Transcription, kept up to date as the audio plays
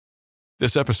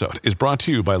This episode is brought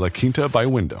to you by La Quinta by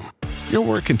Wyndham. Your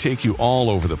work can take you all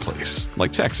over the place,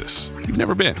 like Texas. You've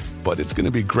never been, but it's going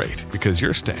to be great because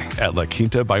you're staying at La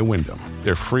Quinta by Wyndham.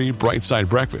 Their free Bright Side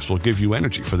breakfast will give you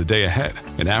energy for the day ahead.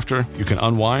 And after, you can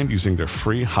unwind using their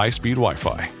free high-speed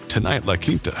Wi-Fi. Tonight, La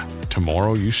Quinta.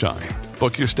 Tomorrow, you shine.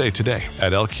 Book your stay today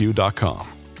at lq.com.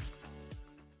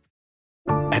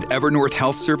 At Evernorth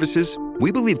Health Services,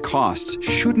 we believe costs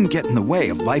shouldn't get in the way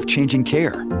of life-changing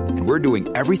care. And we're doing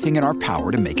everything in our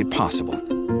power to make it possible.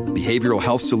 Behavioral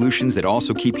health solutions that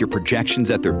also keep your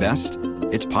projections at their best?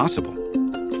 It's possible.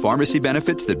 Pharmacy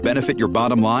benefits that benefit your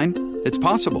bottom line? It's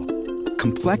possible.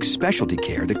 Complex specialty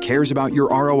care that cares about your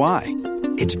ROI?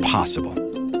 It's possible.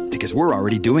 Because we're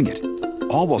already doing it.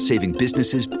 All while saving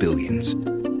businesses billions.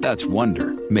 That's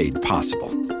Wonder made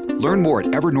possible. Learn more at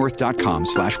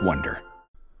evernorth.com/wonder.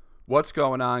 What's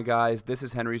going on, guys? This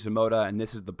is Henry Zamota, and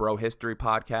this is the Bro History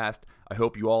Podcast. I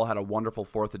hope you all had a wonderful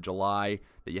 4th of July,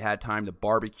 that you had time to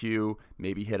barbecue,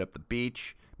 maybe hit up the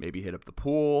beach, maybe hit up the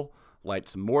pool, light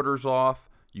some mortars off,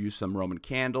 use some Roman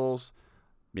candles,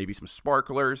 maybe some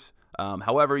sparklers.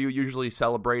 However you usually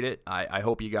celebrate it, I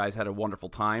hope you guys had a wonderful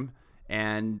time.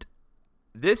 And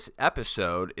this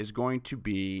episode is going to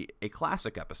be a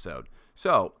classic episode.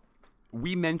 So,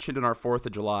 we mentioned in our 4th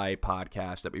of July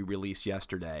podcast that we released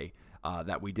yesterday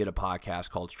that we did a podcast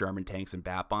called German Tanks and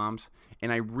Bat Bombs.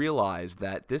 And I realized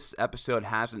that this episode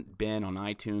hasn't been on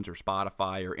iTunes or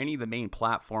Spotify or any of the main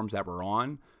platforms that we're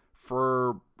on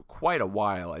for quite a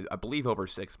while. I believe over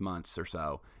 6 months or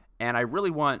so. And I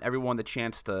really want everyone the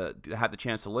chance to have the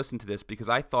chance to listen to this, because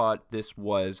I thought this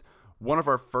was one of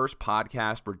our first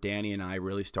podcasts where Danny and I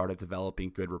really started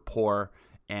developing good rapport.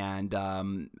 And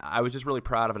I was just really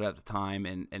proud of it at the time,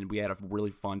 and we had a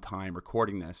really fun time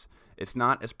recording this. It's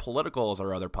not as political as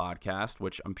our other podcast,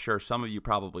 which I'm sure some of you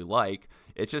probably like.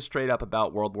 It's just straight up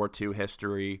about World War II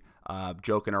history,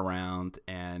 joking around,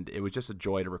 and it was just a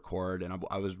joy to record, and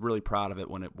I was really proud of it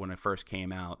when it first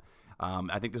came out.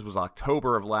 I think this was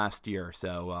October of last year,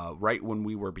 so right when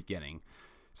we were beginning.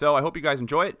 So I hope you guys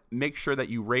enjoy it. Make sure that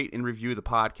you rate and review the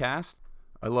podcast.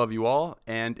 I love you all,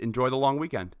 and enjoy the long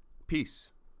weekend. Peace.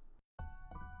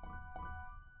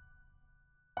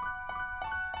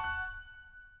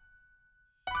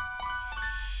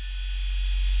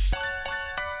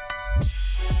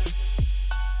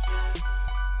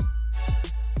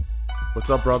 What's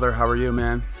up, brother? How are you,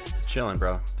 man? Chilling,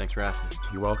 bro. Thanks for asking.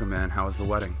 You're welcome, man. How was the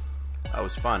wedding? It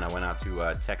was fun. I went out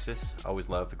to Texas. Always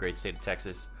loved the great state of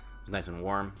Texas. It was nice and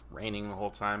warm, raining the whole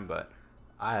time, but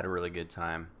I had a really good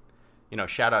time. You know,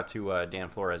 shout out to Dan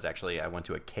Flores. Actually, I went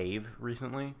to a cave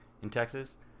recently in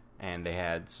Texas, and they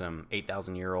had some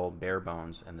 8,000-year-old bear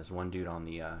bones, and this one dude on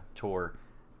the tour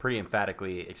pretty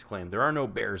emphatically exclaimed, "There are no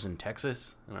bears in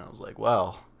Texas." And I was like,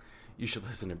 well, you should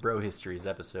listen to Bro History's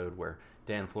episode where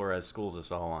Dan Flores schools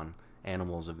us all on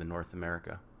animals of the North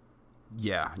America.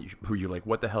 Yeah, you're like,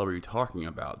 what the hell are you talking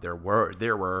about? There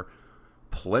were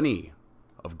plenty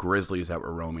of grizzlies that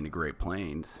were roaming the Great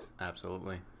Plains.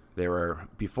 Absolutely.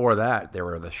 Before that, there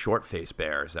were the short-faced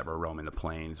bears that were roaming the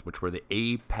plains, which were the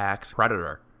apex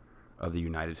predator of the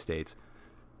United States.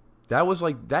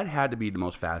 That had to be the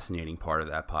most fascinating part of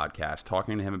that podcast,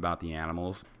 talking to him about the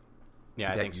animals.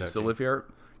 Yeah, I think so. That used to live here.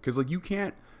 Because, you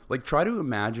can't, try to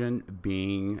imagine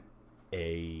being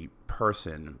a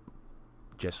person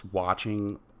just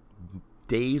watching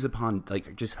days upon,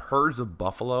 just herds of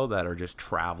buffalo that are just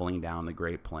traveling down the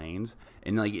Great Plains.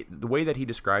 And, the way that he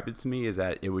described it to me is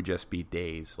that it would just be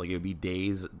days. It would be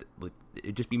days,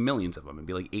 it'd just be millions of them. It'd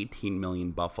be 18 million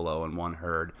buffalo in one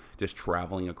herd just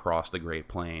traveling across the Great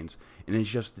Plains. And it's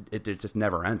just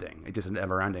never ending. It's just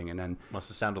never ending. And then... Must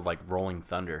have sounded like rolling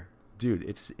thunder. Dude,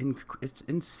 it's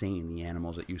insane, the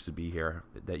animals that used to be here,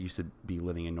 that used to be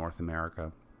living in North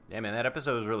America. Yeah, man, that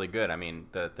episode was really good. I mean,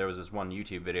 there was this one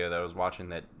YouTube video that I was watching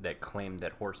that claimed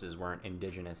that horses weren't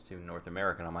indigenous to North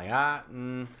America. And I'm like,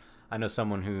 I know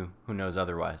someone who knows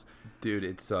otherwise. Dude,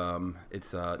 it's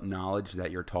knowledge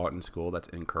that you're taught in school that's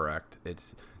incorrect.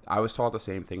 I was taught the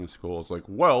same thing in school. It's like,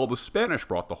 well, the Spanish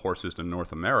brought the horses to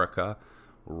North America.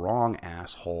 Wrong,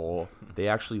 asshole. They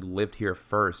actually lived here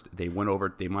first. They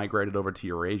migrated over to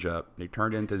Eurasia. They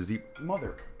turned into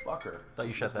motherfucker. Thought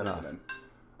you shut that off.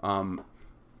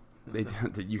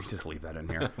 You can just leave that in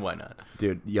here. Why not?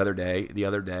 Dude, the other day,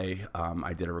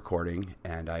 I did a recording,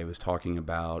 and I was talking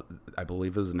about, I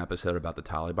believe it was an episode about the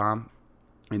Taliban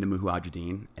and the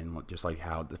Mujahideen, and just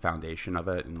how the foundation of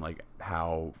it, and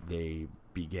how they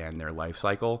began their life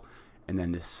cycle. And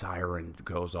then this siren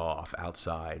goes off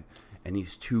outside, and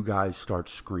these two guys start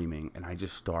screaming, and I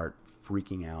just start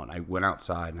freaking out. I went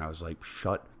outside, and I was like,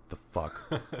 shut the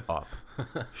fuck up.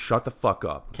 Shut the fuck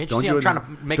up. Can't you see I'm trying to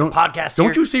make a podcast here?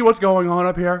 Don't you see what's going on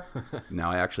up here? No,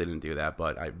 I actually didn't do that,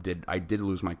 but I did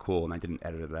lose my cool, and I didn't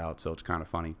edit it out, so it's kind of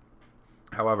funny.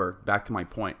 However, back to my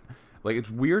point. Like,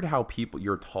 it's weird how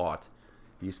you're taught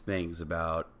these things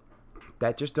about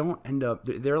that just don't end up.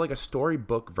 They're like a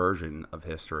storybook version of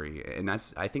history, and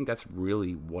I think that's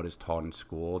really what is taught in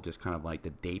school. Just kind of like the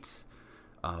dates,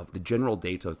 the general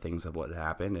dates of things of what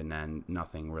happened, and then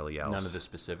nothing really else. None of the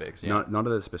specifics. Yeah. None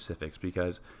of the specifics,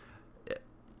 because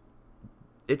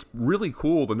it's really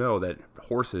cool to know that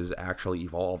horses actually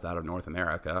evolved out of North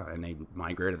America, and they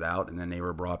migrated out, and then they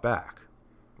were brought back.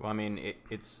 Well, I mean,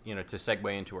 it's to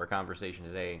segue into our conversation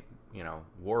today.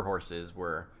 War horses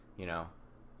were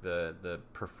the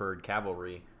preferred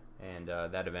cavalry, and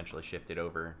that eventually shifted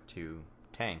over to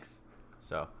tanks.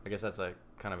 So I guess that's a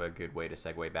kind of a good way to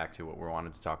segue back to what we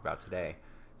wanted to talk about today.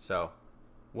 So,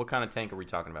 what kind of tank are we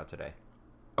talking about today?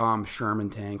 Sherman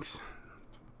tanks.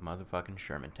 Motherfucking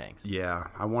Sherman tanks. Yeah,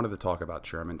 I wanted to talk about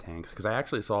Sherman tanks because I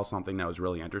actually saw something that was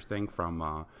really interesting from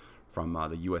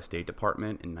the U.S. State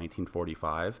Department in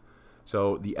 1945.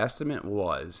 So the estimate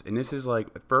was, and this is like,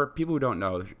 for people who don't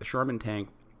know, the Sherman tank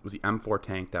was the M4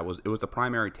 tank it was the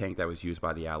primary tank that was used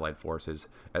by the Allied forces,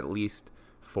 at least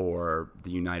for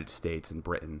the United States and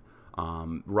Britain.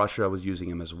 Russia was using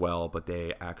them as well, but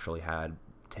they actually had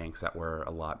tanks that were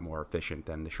a lot more efficient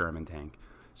than the Sherman tank.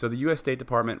 So the U.S. State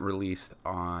Department released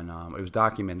it was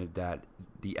documented that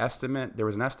there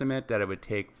was an estimate that it would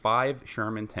take 5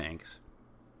 Sherman tanks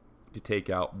to take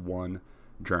out 1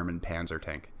 German Panzer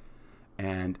tank.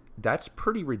 And that's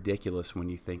pretty ridiculous when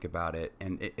you think about it.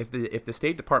 And if the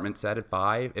State Department said at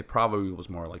 5, it probably was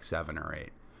more like 7 or 8.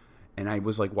 And I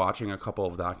was like watching a couple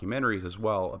of documentaries as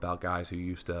well about guys who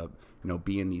used to,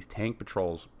 be in these tank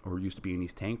patrols or used to be in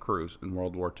these tank crews in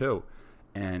World War II.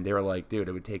 And they were like, dude,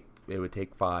 it would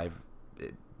take 5.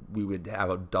 We would have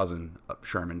a dozen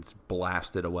Shermans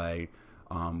blasted away,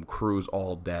 crews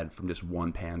all dead from just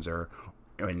 1 Panzer.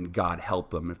 And God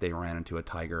help them if they ran into a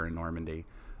Tiger in Normandy.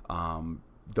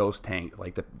 Those tanks,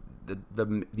 like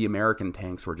the American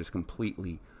tanks, were just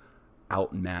completely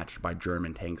outmatched by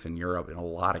German tanks in Europe, and a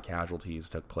lot of casualties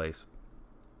took place.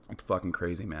 It's fucking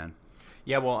crazy, man.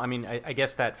 Yeah, well, I mean, I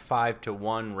guess that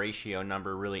 5-to-1 ratio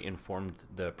number really informed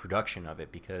the production of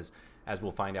it, because as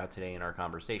we'll find out today in our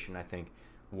conversation, I think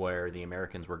where the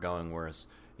Americans were going was,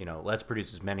 let's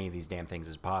produce as many of these damn things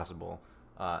as possible.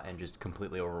 And just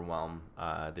completely overwhelm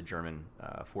the German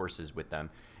forces with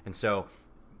them. And so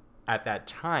at that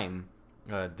time,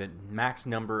 the max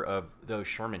number of those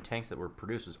Sherman tanks that were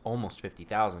produced was almost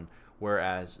 50,000,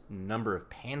 whereas the number of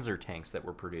Panzer tanks that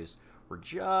were produced were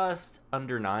just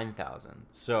under 9,000.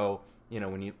 So,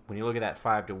 when you look at that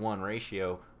 5-to-1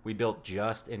 ratio, we built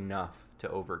just enough to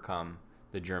overcome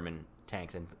the German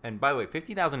tanks. And by the way,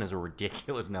 50,000 is a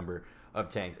ridiculous number of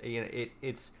tanks.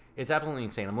 It's absolutely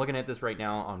insane. I'm looking at this right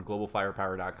now on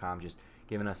globalfirepower.com, just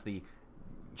giving us the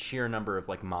sheer number of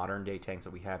like modern day tanks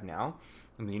that we have now.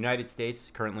 In the United States,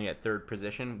 currently at 3rd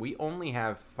position, we only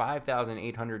have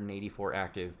 5,884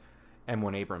 active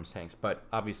M1 Abrams tanks, but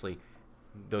obviously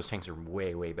those tanks are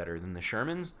way, way better than the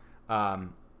Shermans.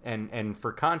 And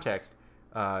for context,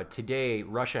 today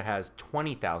Russia has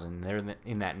 20,000. They're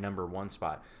in that number 1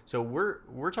 spot. So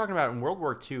we're talking about in World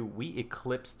War II, we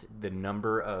eclipsed the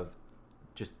number of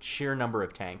just sheer number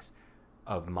of tanks,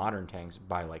 of modern tanks,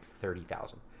 by like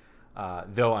 30,000.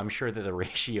 Though I'm sure that the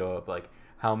ratio of like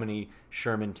how many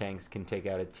Sherman tanks can take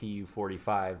out a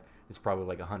Tu-45 is probably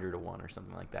like 100-to-1 or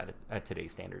something like that at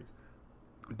today's standards.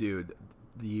 Dude,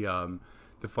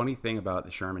 the funny thing about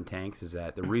the Sherman tanks is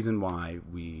that the reason why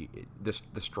the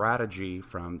strategy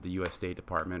from the U.S. State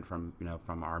Department, from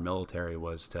our military,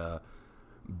 was to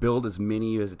build as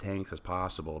many of the tanks as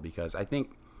possible, because I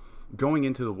think going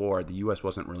into the war, the U.S.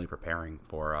 wasn't really preparing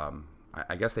for.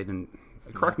 I guess they didn't.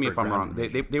 Correct me if I'm wrong.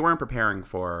 They weren't preparing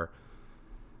for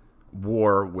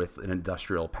war with an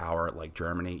industrial power like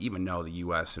Germany, even though the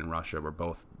U.S. and Russia were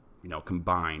both,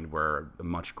 combined, were a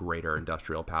much greater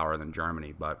industrial power than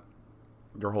Germany. But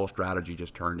their whole strategy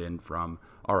just turned in from,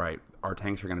 all right, our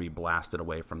tanks are going to be blasted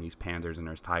away from these Panzers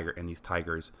and these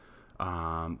Tigers.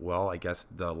 Well, I guess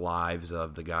the lives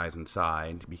of the guys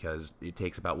inside, because it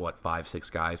takes about 5-6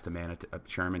 guys to man a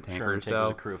Sherman tank or so. Sherman tank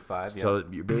was a crew of 5. Yep. So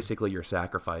you're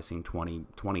sacrificing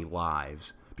 20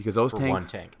 lives, because those tanks, one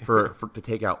tank. for to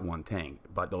take out 1 tank.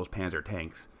 But those Panzer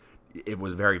tanks, it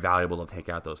was very valuable to take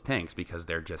out those tanks because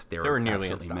they were nearly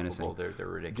absolutely unstoppable. menacing. They're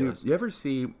ridiculous.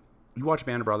 Dude, you watch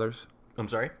Band of Brothers? I'm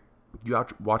sorry? You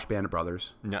watch Band of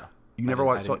Brothers? No.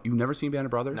 You've never seen Band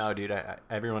of Brothers? No, dude.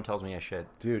 Everyone tells me I should.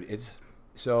 Dude, it's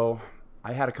so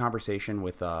I had a conversation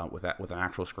with an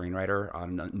actual screenwriter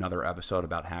on another episode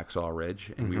about Hacksaw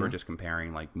Ridge, and we were just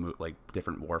comparing like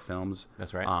different war films.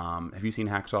 That's right. Have you seen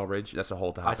Hacksaw Ridge? That's a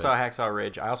whole topic. I saw Hacksaw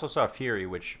Ridge. I also saw Fury,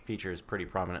 which features pretty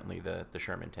prominently the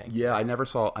Sherman tank. Yeah, I never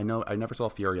saw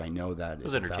Fury. I know that it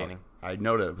was entertaining. I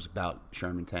know that it was about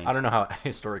Sherman tanks. I don't know how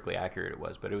historically accurate it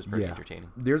was, but it was pretty entertaining.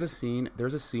 There's a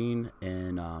scene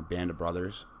in Band of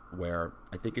Brothers where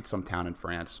I think it's some town in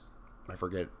France. I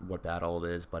forget what battle it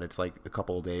is, but it's like a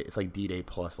couple of days. It's like D-Day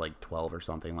plus like 12 or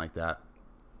something like that.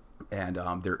 And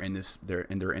they're in this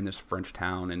French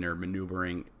town, and they're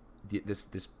maneuvering this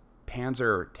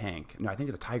Panzer tank. No, I think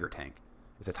it's a Tiger tank.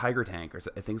 It's a Tiger tank, or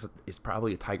I think it's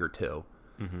probably a Tiger 2.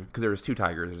 Because there was 2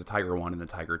 Tigers. There's a Tiger 1 and the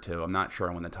Tiger 2. I'm not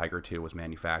sure when the Tiger 2 was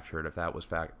manufactured. If that was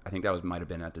I think that might have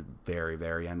been at the very,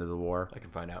 very end of the war. I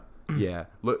can find out. Yeah,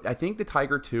 look, I think the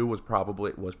Tiger 2 was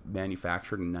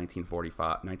manufactured in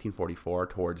 1944,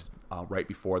 towards right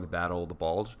before the Battle of the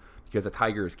Bulge, because the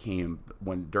Tigers came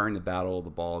during the Battle of the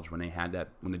Bulge when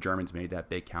the Germans made that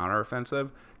big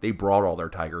counteroffensive. They brought all their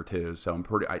Tiger 2s, so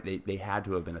they had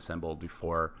to have been assembled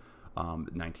before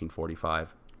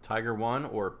 1945. Tiger 1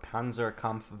 or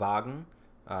Panzerkampfwagen,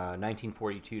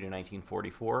 1942 to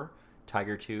 1944.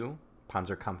 Tiger 2,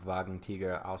 Panzerkampfwagen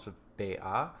Tiger aus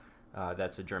BA.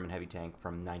 That's a German heavy tank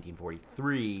from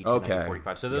 1943 to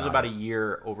 1945. So there's about a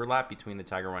year overlap between the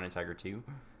Tiger 1 and Tiger 2.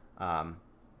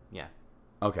 Yeah.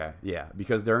 Okay, yeah,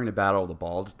 because during the Battle of the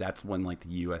Bulge, that's when like the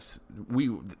U.S.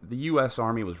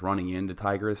 Army was running into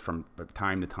Tigers from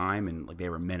time to time, and like they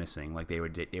were menacing, like they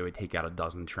would take out a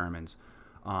dozen Shermans.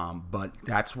 But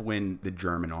that's when the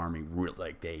German army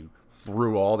they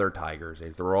threw all their Tigers, they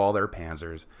threw all their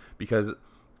Panzers, because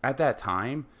at that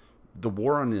time the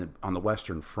war on the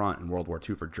Western Front in World War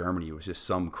II for Germany was just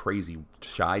some crazy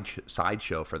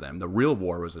sideshow for them. The real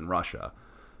war was in Russia,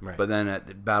 right. But then at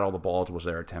the Battle of the Bulge was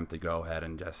their attempt to go ahead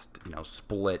and just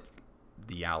split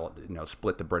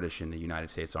the British and the United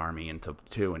States Army into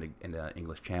two in the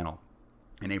English Channel.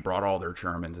 And they brought all their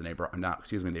Shermans, and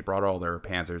they brought all their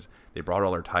Panzers, they brought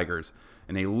all their Tigers,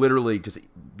 and they literally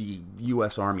the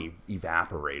U.S. Army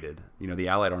evaporated. The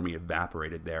Allied Army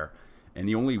evaporated there. And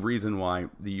the only reason why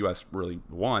the U.S. really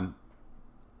won,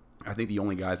 I think the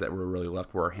only guys that were really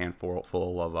left were a handful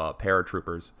of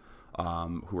paratroopers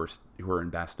who were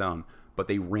in Bastogne, but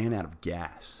they ran out of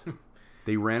gas.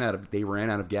 They ran out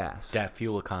of gas. That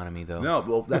fuel economy, though. No,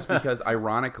 well, that's because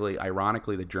ironically,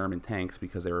 the German tanks,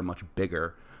 because they were much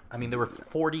bigger. I mean, they were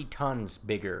 40 tons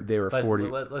bigger. They were 40.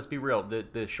 Let's be real.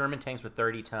 The Sherman tanks were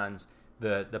 30 tons.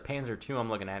 The Panzer II I'm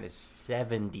looking at is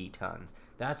 70 tons.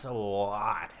 That's a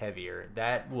lot heavier.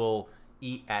 That will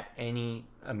eat at any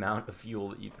amount of fuel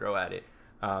that you throw at it.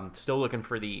 Still looking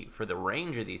for the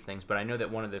range of these things, but I know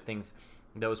that one of the things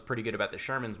that was pretty good about the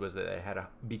Shermans was that it had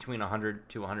between 100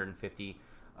 to 150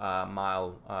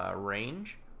 mile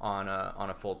range on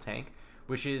a full tank,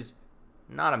 which is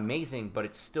not amazing, but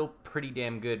it's still pretty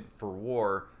damn good for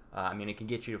war. I mean, it can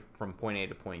get you from point A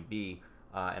to point B,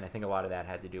 and I think a lot of that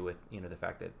had to do with the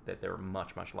fact that they were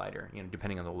much, much lighter,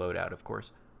 depending on the loadout, of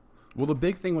course. Well, the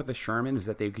big thing with the Sherman is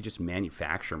that they could just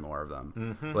manufacture more of them.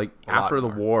 Mm-hmm. Like after the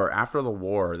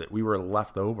war, that we were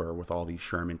left over with all these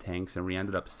Sherman tanks, and we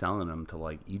ended up selling them to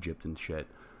like Egypt and shit.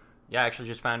 Yeah, I actually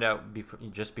just found out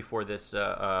just before this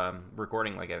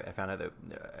recording. Like I found out that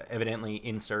evidently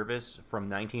in service from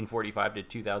 1945 to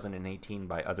 2018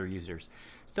 by other users.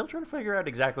 Still trying to figure out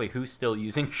exactly who's still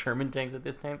using Sherman tanks at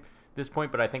this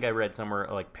point, but I think I read somewhere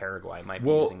like Paraguay might be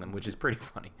using them, which is pretty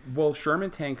funny. Well,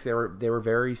 Sherman tanks, they were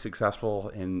very successful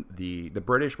in the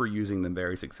British were using them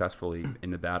very successfully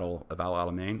in the Battle of El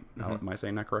Alamein. Mm-hmm. Am I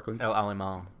saying that correctly? El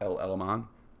Alamein.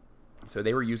 So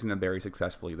they were using them very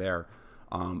successfully there.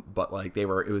 But like it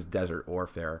was desert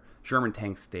warfare. Sherman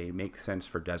tanks, they make sense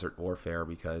for desert warfare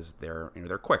because they're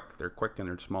quick. They're quick and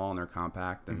they're small and they're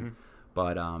compact. And mm-hmm.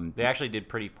 But they actually did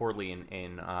pretty poorly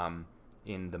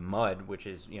in the mud, which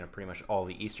is pretty much all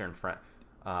the Eastern Front,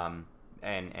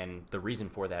 and the reason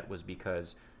for that was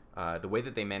because the way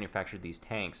that they manufactured these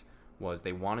tanks was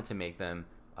they wanted to make them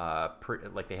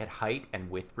like they had height and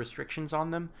width restrictions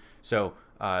on them. So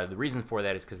the reason for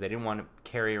that is because they didn't want to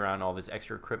carry around all this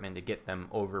extra equipment to get them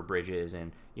over bridges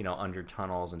and under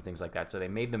tunnels and things like that. So they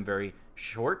made them very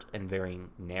short and very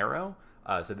narrow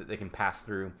so that they can pass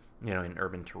through in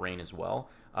urban terrain as well.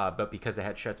 But because they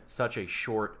had such a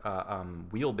short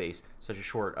wheelbase, such a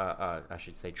short, I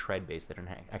should say, tread base, they don't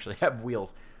actually have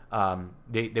wheels,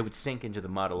 they would sink into the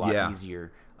mud a lot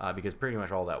easier because pretty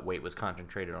much all that weight was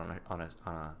concentrated on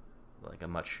a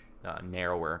much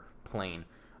narrower plane,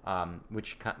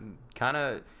 which kind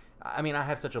of, I mean, I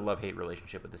have such a love-hate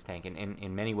relationship with this tank, and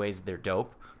in many ways they're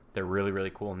dope. They're really,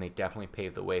 really cool, and they definitely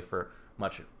paved the way for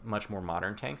much more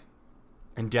modern tanks,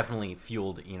 and definitely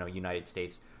fueled, United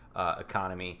States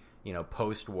economy,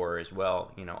 post-war as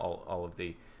well. All of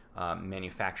the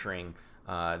manufacturing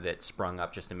that sprung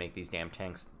up just to make these damn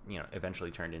tanks,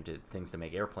 eventually turned into things to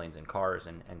make airplanes and cars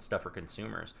and stuff for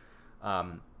consumers.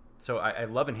 So I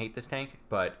love and hate this tank,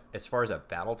 but as far as a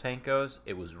battle tank goes,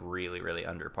 it was really, really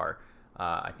under par.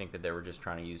 I think that they were just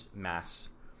trying to use mass,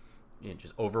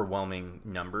 just overwhelming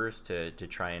numbers to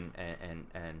try and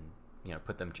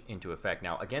put them into effect.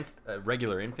 Now, against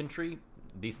regular infantry,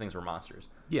 these things were monsters.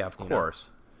 Yeah, of course.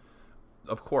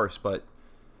 Of course, but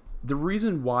the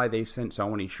reason why they sent so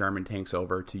many Sherman tanks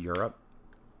over to Europe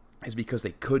is because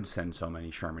they could send so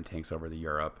many Sherman tanks over to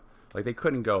Europe. Like, they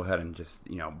couldn't go ahead and just,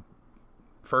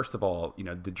 first of all,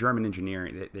 the German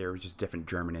engineering, there was just different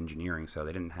German engineering, so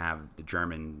they didn't have the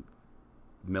German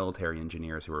military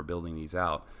engineers who were building these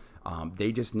out.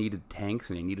 They just needed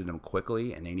tanks, and they needed them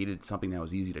quickly, and they needed something that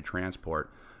was easy to transport.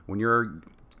 When you're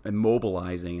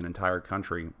immobilizing an entire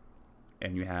country,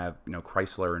 and you have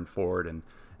Chrysler and Ford and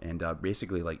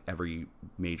basically like every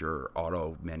major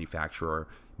auto manufacturer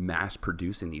mass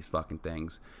producing these fucking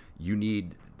things,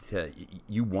 you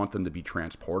want them to be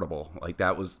transportable. Like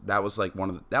that was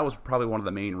probably one of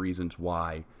the main reasons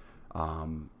why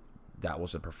that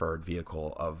was a preferred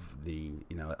vehicle of the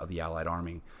Allied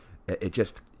Army. It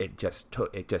just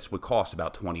would cost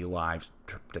about 20 lives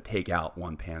to take out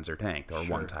one Panzer tank or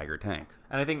one Tiger tank.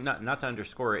 And I think not to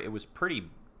underscore it was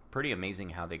pretty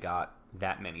amazing how they got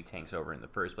that many tanks over in the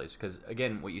first place. Because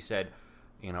again, what you said,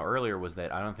 earlier was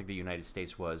that I don't think the United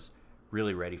States was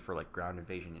really ready for like ground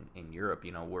invasion in Europe.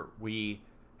 Where we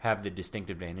have the distinct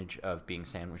advantage of being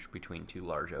sandwiched between two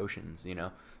large oceans.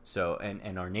 So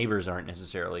and our neighbors aren't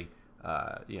necessarily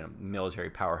military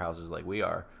powerhouses like we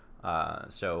are.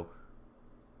 So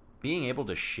being able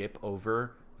to ship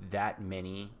over that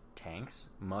many tanks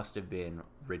must have been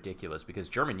ridiculous, because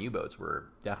German U-boats were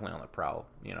definitely on the prowl,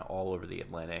 all over the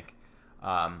Atlantic.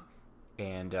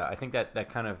 And I think that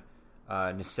kind of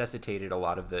necessitated a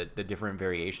lot of the different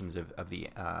variations of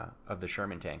the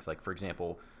Sherman tanks. Like, for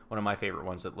example, one of my favorite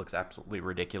ones that looks absolutely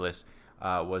ridiculous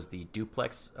was the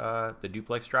duplex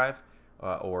drive,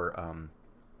 or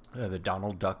the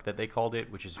Donald Duck that they called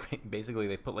it, which is basically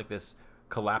they put like this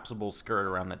collapsible skirt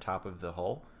around the top of the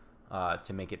hull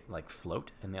to make it like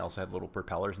float, and they also had little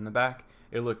propellers in the back.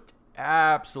 It looked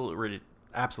absolutely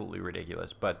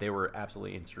ridiculous, but they were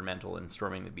absolutely instrumental in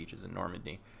storming the beaches in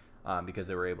Normandy, because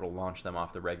they were able to launch them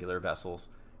off the regular vessels,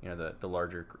 the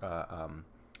larger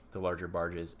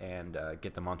barges, and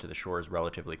get them onto the shores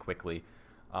relatively quickly.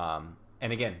 And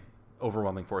again,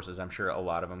 overwhelming forces. I'm sure a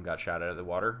lot of them got shot out of the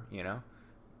water,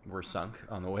 were sunk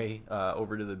on the way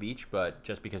over to the beach, but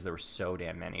just because there were so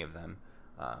damn many of them,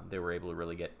 they were able to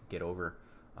really get over.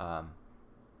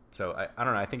 So I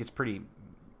don't know. I think it's pretty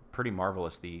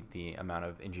marvelous the amount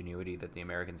of ingenuity that the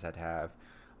Americans had to have,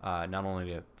 not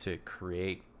only to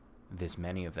create this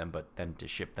many of them, but then to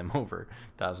ship them over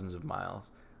thousands of miles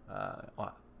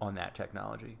on that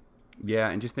technology. Yeah,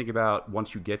 and just think about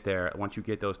once you get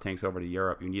those tanks over to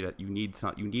Europe, you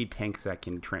need tanks that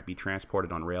can be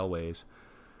transported on railways.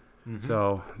 Mm-hmm.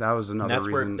 So that was another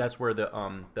reason. That's where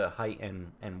the height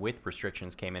and width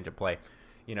restrictions came into play.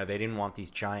 They didn't want these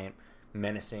giant,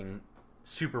 menacing,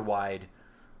 super wide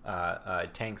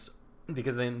tanks,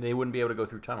 because then they wouldn't be able to go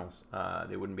through tunnels.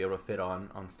 They wouldn't be able to fit on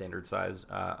standard size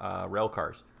rail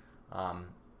cars.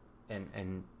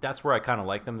 And that's where I kind of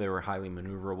like them. They were highly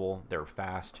maneuverable. They were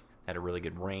fast. Had a really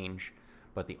good range.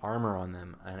 But the armor on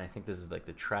them, and I think this is like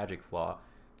the tragic flaw,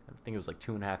 I think it was like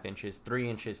 2.5 inches, 3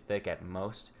 inches thick at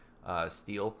most.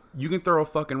 Steel. You can throw a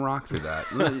fucking rock through that.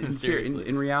 Seriously.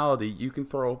 In reality, you can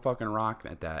throw a fucking rock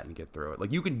at that and get through it.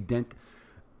 Like, you can dent.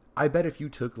 I bet if you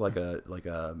took like a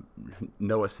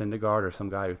Noah Syndergaard or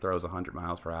some guy who throws 100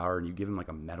 miles per hour, and you give him like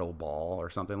a metal ball or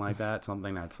something like that,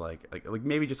 something that's like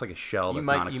maybe just like a shell that's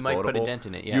non-explodable. You might put a dent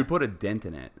in it. Yeah. You'd put a dent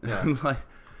in it. Yeah.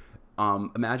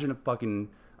 Imagine a fucking.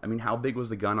 I mean, how big was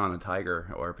the gun on a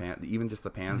Tiger or even just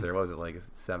the Panzer? What was it, like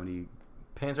 70?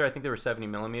 Panzer, I think they were 70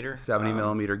 millimeter. 70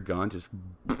 millimeter gun, just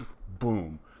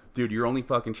boom, dude. Your only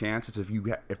fucking chance is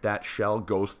if that shell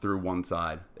goes through one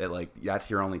side. That's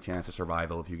your only chance of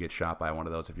survival if you get shot by one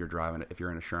of those. If you're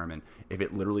in a Sherman, if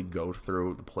it literally goes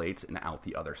through the plates and out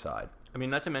the other side. I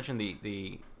mean, not to mention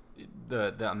the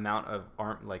amount of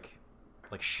like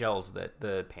shells that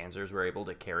the Panzers were able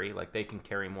to carry. Like, they can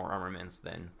carry more armaments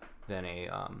than the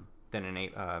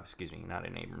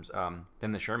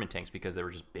Sherman tanks, because they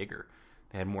were just bigger.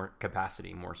 They had more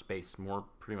capacity, more space, more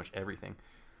pretty much everything.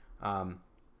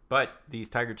 But these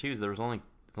Tiger IIs, there was only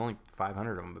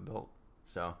 500 of them built.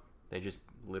 So They just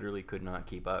literally could not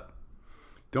keep up.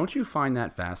 Don't you find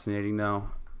that fascinating, though,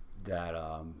 that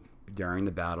during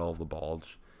the Battle of the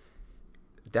Bulge,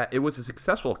 that it was a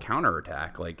successful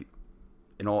counterattack, like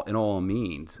in all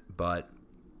means, but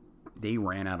they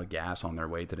ran out of gas on their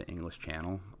way to the English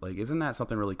Channel. Like, isn't that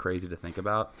something really crazy to think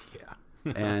about? Yeah.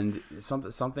 And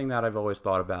something that I've always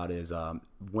thought about is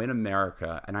when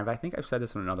America, and I think I've said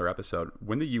this in another episode,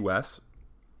 when the U.S.,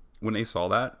 when they saw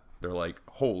that, they're like,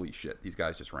 holy shit, these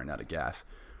guys just ran out of gas.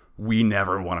 We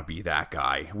never want to be that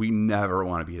guy. We never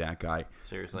want to be that guy.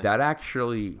 Seriously? That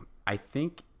actually, I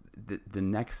think the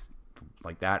next,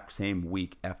 like that same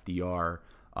week, FDR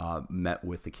met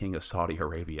with the King of Saudi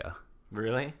Arabia.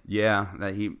 Really? Yeah,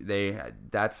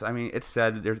 that's. I mean, it's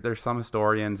said there's some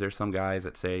historians, there's some guys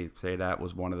that say that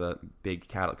was one of the big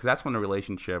catalysts, because that's when the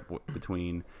relationship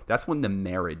that's when the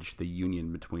marriage, the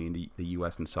union between the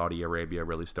U.S. and Saudi Arabia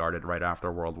really started, right after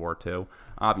World War II.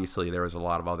 Obviously, there was a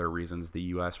lot of other reasons. The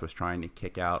U.S. was trying to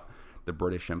kick out the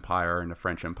British Empire and the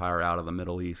French Empire out of the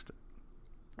Middle East,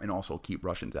 and also keep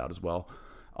Russians out as well.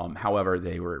 However,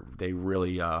 they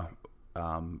really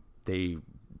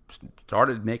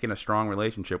started making a strong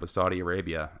relationship with Saudi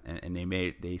Arabia, and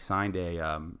they signed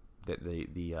the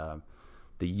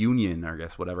union, or I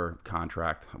guess whatever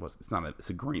contract was. It's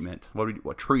agreement.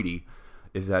 What treaty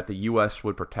is that the U.S.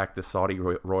 would protect the Saudi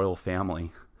royal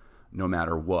family no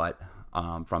matter what,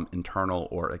 from internal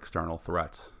or external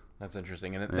threats. That's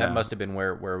interesting, and that must have been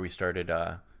where we started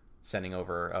sending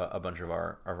over a bunch of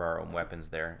our own weapons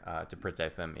there to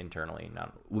protect them internally.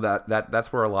 Well,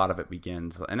 that's where a lot of it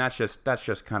begins, and that's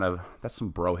just kind of some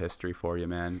bro history for you,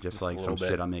 man. Just like some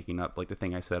shit I'm making up, like the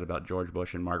thing I said about George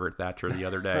Bush and Margaret Thatcher the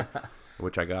other day,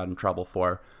 which I got in trouble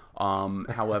for.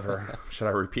 However, should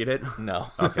I repeat it? No.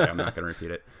 Okay, I'm not going to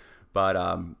repeat it. But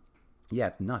yeah,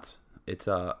 it's nuts. It's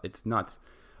nuts.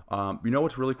 You know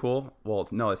what's really cool? Well,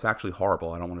 it's actually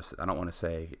horrible. I don't want to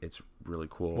say it's really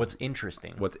cool. What's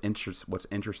interesting? What's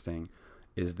interesting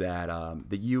is that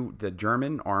the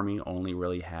German army only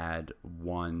really had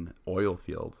one oil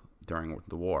field during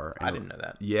the war. I didn't know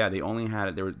that. Yeah, they only had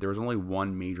it. There was only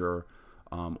one major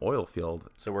oil field.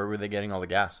 So where were they getting all the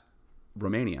gas?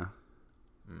 Romania.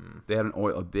 They had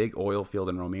a big oil field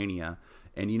in Romania.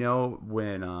 And you know,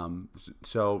 when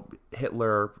so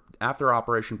Hitler, after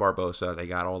Operation Barbarossa, they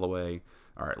got all the way.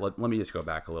 All right, let me just go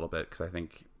back a little bit, because I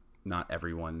think not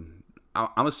everyone.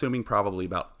 I'm assuming probably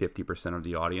about 50% of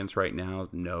the audience right now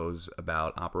knows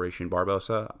about Operation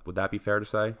Barbarossa. Would that be fair to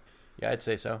say? Yeah, I'd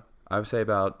say so. I would say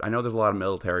I know there's a lot of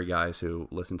military guys who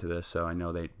listen to this, so I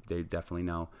know they definitely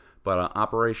know. But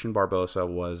Operation Barbarossa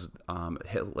was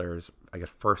Hitler's, I guess,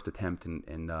 first attempt in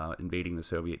invading the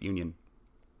Soviet Union.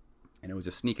 And it was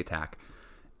a sneak attack.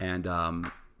 And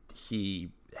he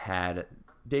had,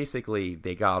 basically,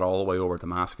 they got all the way over to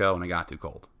Moscow, and it got too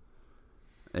cold.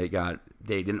 They got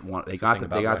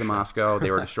to Moscow.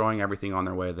 They were destroying everything on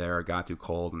their way there. It got too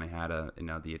cold, and they had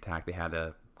the attack. They had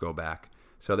to go back.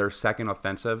 So their second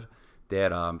offensive, they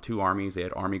had two armies. They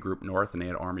had Army Group North and they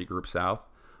had Army Group South.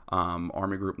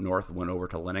 Army Group North went over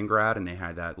to Leningrad, and they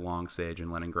had that long siege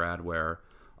in Leningrad where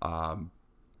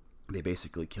they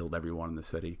basically killed everyone in the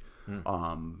city.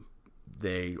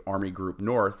 The Army Group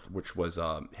North, which was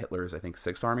Hitler's, I think,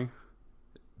 6th Army,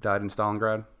 died in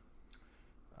Stalingrad.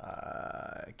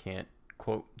 I can't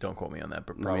don't quote me on that,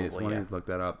 but probably. Let me look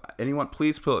that up. Anyone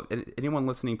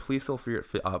listening, please feel free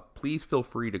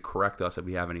to correct us if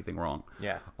we have anything wrong.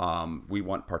 Yeah. We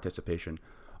want participation.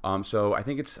 So I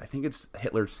think it's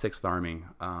Hitler's 6th Army.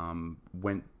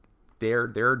 When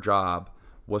their job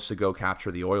was to go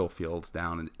capture the oil fields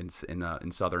down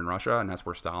in southern Russia, and that's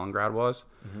where Stalingrad was.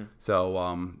 Mm-hmm.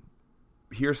 So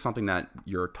here's something that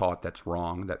you're taught that's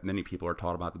wrong, that many people are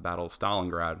taught about the Battle of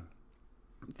Stalingrad.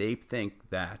 They think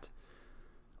that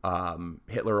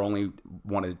Hitler only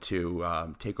wanted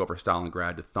to take over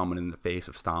Stalingrad to thumb it in the face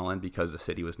of Stalin because the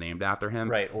city was named after him.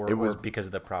 Right, or because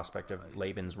of the prospect of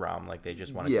Lebensraum, like they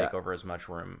just want to take over as much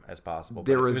room as possible.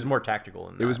 But it was more tactical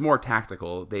than that. It was more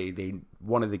tactical. They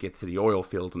wanted to get to the oil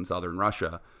fields in southern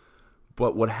Russia.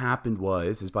 But what happened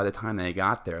is by the time they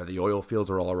got there, the oil fields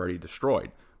were already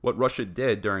destroyed. What Russia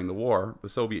did during the war, the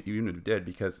Soviet Union did,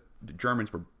 because the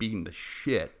Germans were beating the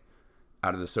shit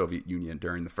out of the Soviet Union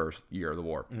during the first year of the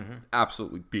war. Mm-hmm.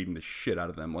 Absolutely beating the shit out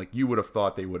of them. Like, you would have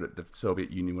thought the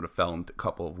Soviet Union would have fell in a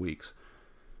couple of weeks.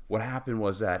 What happened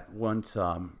was that once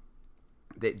the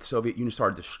Soviet Union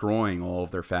started destroying all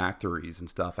of their factories and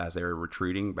stuff as they were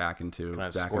retreating back into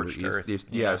scorched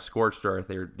earth. Scorched earth.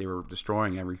 They were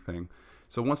destroying everything.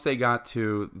 So once they got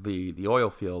to the oil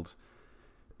fields,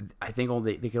 I think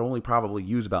they could only probably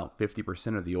use about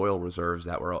 50% of the oil reserves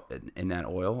that were in that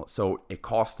oil. So it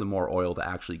cost them more oil to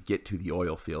actually get to the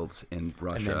oil fields in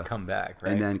Russia. And then come back,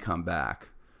 right? And then come back.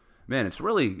 Man, it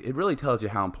really tells you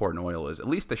how important oil is. At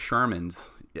least the Shermans,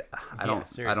 I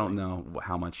don't know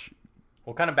how much.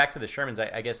 Well, kind of back to the Shermans,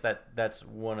 I guess that's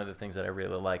one of the things that I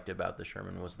really liked about the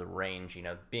Sherman was the range.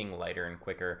 Being lighter and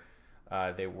quicker,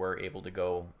 they were able to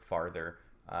go farther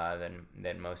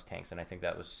than most tanks, and I think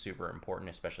that was super important,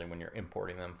 especially when you're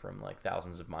importing them from like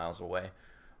thousands of miles away.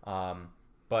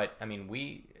 But I mean,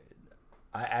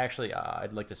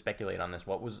 I'd like to speculate on this.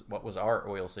 What was our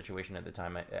oil situation at the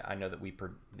time? I know that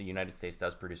the United States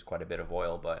does produce quite a bit of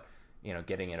oil, but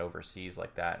getting it overseas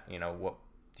like that, what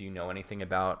do you know anything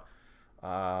about?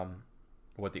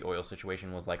 What the oil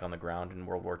situation was like on the ground in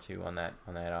World War II on that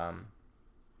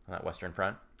Western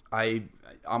Front? I'm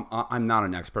not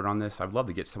an expert on this. I'd love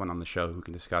to get someone on the show who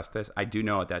can discuss this. I do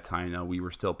know at that time though we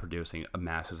were still producing a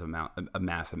massive amount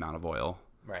of oil.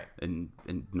 Right. In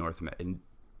North America, in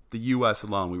the U.S.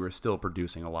 alone, we were still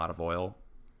producing a lot of oil.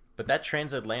 But that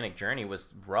transatlantic journey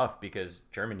was rough because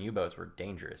German U-boats were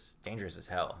dangerous as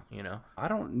hell. I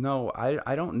don't know.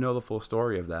 I don't know the full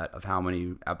story of that. Of how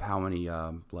many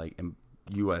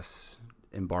U.S.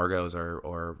 embargoes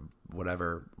or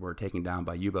whatever were taken down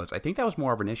by U-boats. I think that was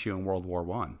more of an issue in World War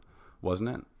I, wasn't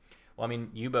it? Well, I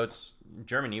mean,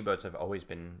 German U-boats have always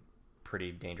been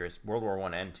pretty dangerous. World War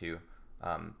I and II,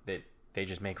 they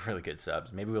just make really good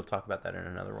subs. Maybe we'll talk about that in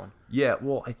another one. Yeah,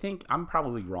 well, I think I'm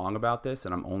probably wrong about this,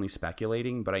 and I'm only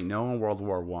speculating, but I know in World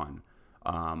War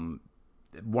I,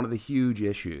 one of the huge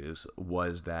issues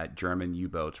was that German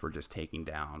U-boats were just taking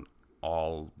down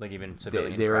all... Like even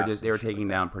civilian They were taking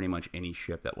down pretty much any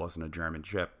ship that wasn't a German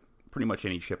ship. Pretty much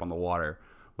any ship on the water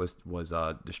was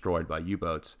destroyed by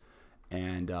U-boats.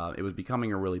 And it was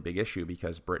becoming a really big issue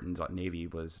because Britain's Navy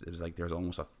it was like there was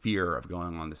almost a fear of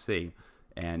going on the sea.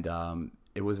 And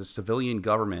it was a civilian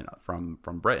government from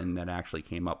Britain that actually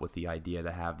came up with the idea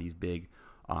to have these big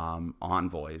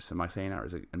envoys. Am I saying that? Or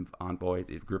is it an envoy,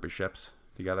 a group of ships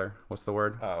together? What's the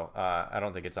word? I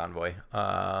don't think it's envoy.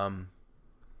 I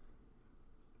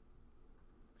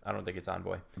don't think it's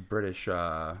envoy. British...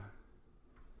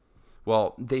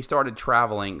 Well, they started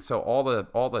traveling, so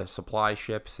all the supply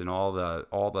ships and all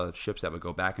the ships that would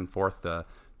go back and forth to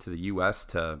the U.S.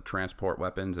 to transport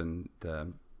weapons and to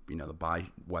buy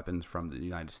weapons from the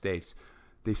United States,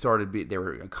 they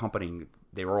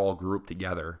were all grouped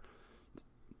together.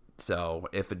 So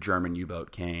if a German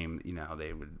U-boat came,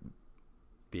 they would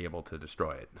be able to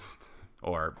destroy it,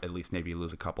 or at least maybe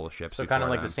lose a couple of ships. So kind of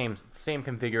like the same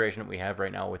configuration that we have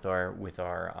right now with our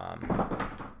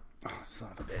oh, son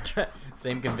of a bitch.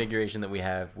 Same configuration that we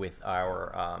have with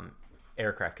our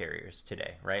aircraft carriers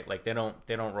today, right? Like they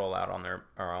don't roll out on their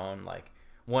own. Like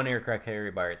one aircraft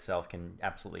carrier by itself can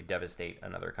absolutely devastate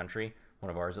another country, one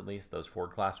of ours at least, those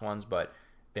Ford class ones, but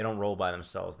they don't roll by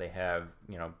themselves. They have,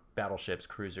 battleships,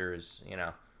 cruisers,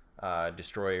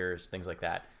 destroyers, things like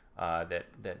that,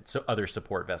 so other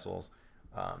support vessels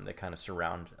that kind of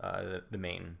surround the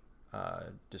main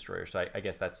destroyer. So I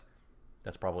guess that's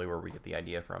probably where we get the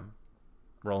idea from.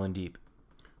 Rolling deep.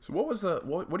 So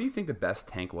what do you think the best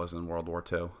tank was in World War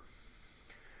II?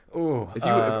 Ooh.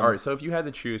 All right, so if you had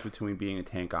to choose between being a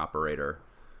tank operator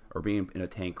or being in a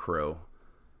tank crew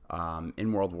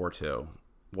in World War II,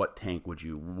 what tank would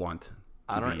you want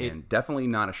to be in? Definitely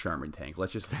not a Sherman tank.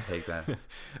 Let's just take that.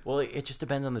 Well, it just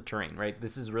depends on the terrain, right?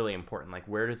 This is really important. Like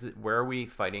where are we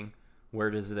fighting? Where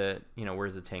does the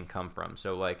tank come from?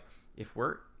 So like if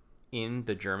we're in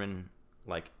the German,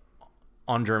 like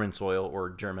on German soil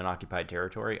or German occupied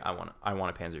territory, I want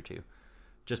a Panzer II,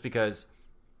 just because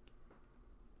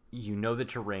the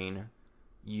terrain,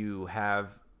 you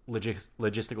have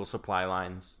logistical supply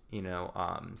lines,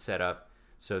 set up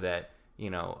so that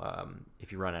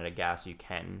if you run out of gas, you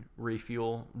can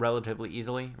refuel relatively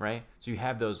easily, right? So you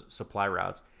have those supply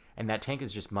routes, and that tank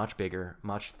is just much bigger,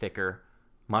 much thicker,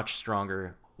 much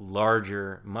stronger,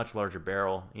 larger, much larger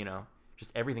barrel.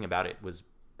 Just everything about it was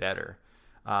better.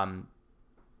 I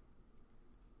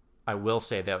will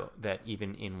say that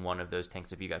even in one of those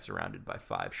tanks, if you got surrounded by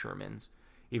 5 Shermans,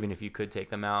 even if you could take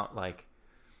them out, like,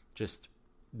 just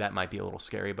that might be a little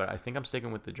scary. But I think I'm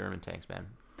sticking with the German tanks, man.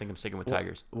 I think I'm sticking with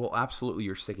Tigers. Well, absolutely,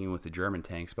 you're sticking with the German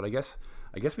tanks. But I guess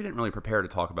we didn't really prepare to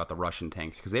talk about the Russian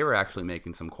tanks because they were actually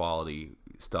making some quality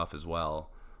stuff as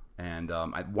well. And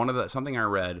something I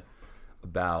read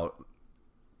about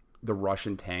the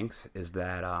Russian tanks is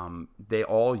that they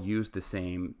all used the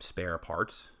same spare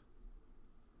parts.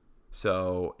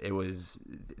 So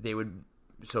they would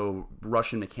so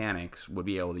Russian mechanics would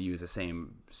be able to use the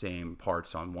same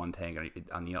parts on one tank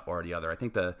on the other. I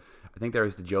think there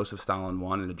was the Joseph Stalin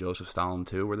 1 and the Joseph Stalin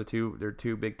 2 were they're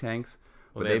two big tanks.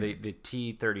 Well, the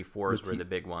T-34s were the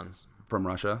big ones from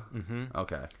Russia. Mm-hmm.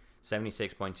 Okay.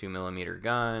 76.2 millimeter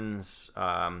guns,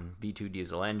 V2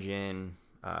 diesel engine,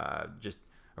 just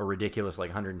a ridiculous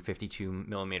 152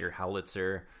 millimeter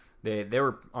howitzer. They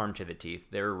were armed to the teeth.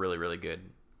 They were really, really good,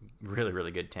 really,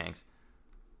 really good tanks.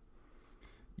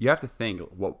 You have to think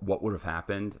what would have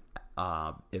happened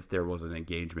if there was an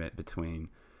engagement between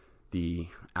the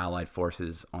Allied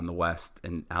forces on the west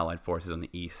and Allied forces on the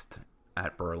east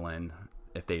at Berlin,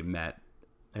 if they met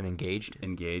and engaged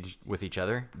with each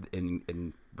other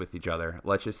with each other.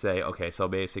 Let's just say, okay, so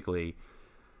basically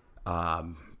all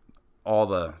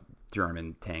the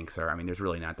German tanks there's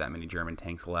really not that many German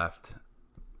tanks left.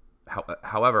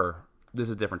 However, this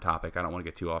is a different topic. I don't want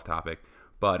to get too off topic,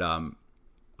 but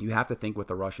you have to think with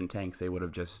the Russian tanks, they would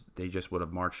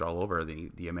have marched all over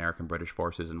the American British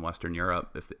forces in Western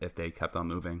Europe if they kept on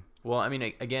moving. Well, I mean,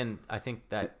 again, I think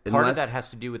that part of that has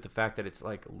to do with the fact that it's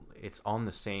on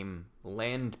the same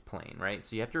land plane, right?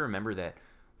 So you have to remember that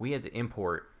we had to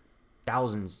import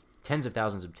tens of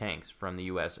thousands of tanks from the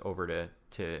U.S. over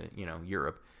to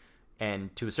Europe,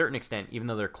 and to a certain extent, even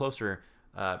though they're closer,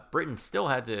 Britain still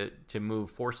had to move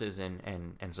forces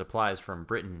and supplies from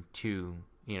Britain to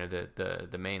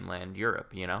the mainland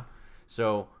Europe,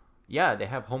 so yeah, they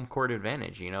have home court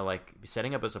advantage, like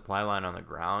setting up a supply line on the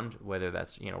ground, whether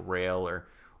that's rail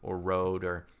or road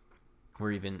or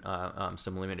even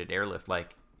some limited airlift.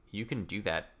 Like, you can do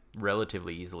that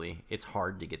relatively easily. It's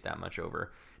hard to get that much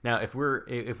over. Now if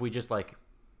we just I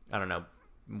don't know,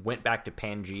 went back to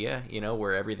Pangea,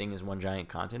 where everything is one giant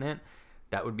continent,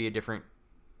 that would be a different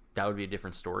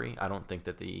story. I don't think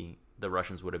that the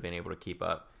Russians would have been able to keep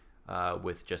up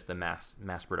with just the mass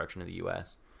production of the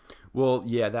U.S. Well,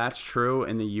 yeah, that's true.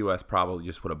 And the U.S. probably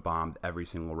just would have bombed every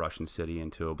single Russian city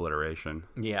into obliteration.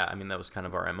 Yeah, I mean, that was kind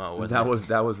of our MO, wasn't it?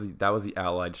 That was the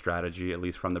Allied strategy, at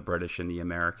least from the British and the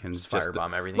Americans. Just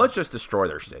firebomb everything. Let's just destroy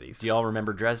their cities. Do y'all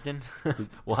remember Dresden?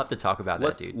 We'll have to talk about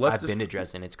that, dude. I've been to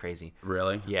Dresden. It's crazy.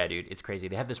 Really? Yeah, dude, it's crazy.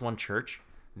 They have this one church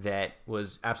that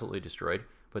was absolutely destroyed,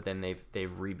 but then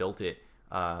they've rebuilt it,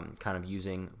 kind of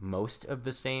using most of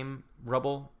the same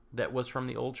rubble that was from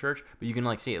the old church, but you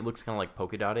can see it looks kind of like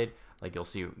polka dotted. Like, you'll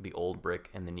see the old brick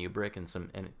and the new brick, and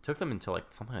it took them until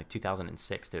something like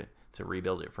 2006 to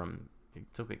rebuild it.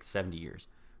 It took 70 years.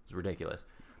 It was ridiculous.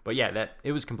 But yeah,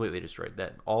 it was completely destroyed.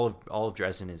 That all of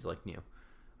Dresden is new.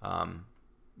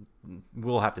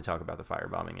 We'll have to talk about the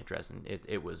firebombing at Dresden.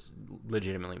 It was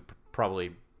legitimately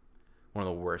probably one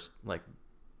of the worst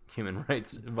human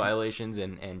rights violations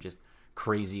and just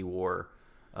crazy war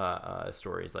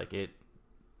stories. It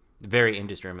very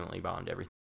indiscriminately bombed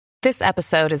everything. This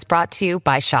episode is brought to you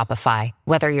by Shopify.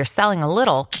 Whether you're selling a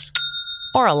little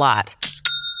or a lot,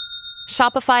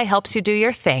 Shopify helps you do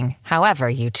your thing, however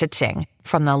you cha-ching.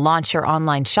 From the launch your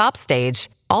online shop stage,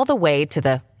 all the way to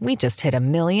the we just hit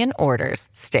 1 million orders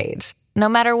stage. No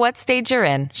matter what stage you're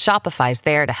in, Shopify's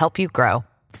there to help you grow.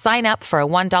 Sign up for a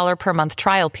 $1 per month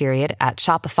trial period at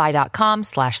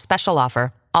shopify.com/special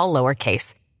offer, all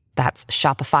lowercase. That's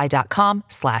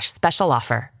shopify.com/special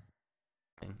offer.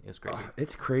 It was crazy.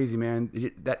 It's crazy,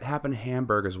 man. That happened in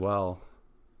Hamburg as well.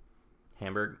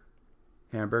 Hamburg,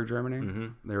 Germany.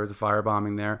 Mm-hmm. There was a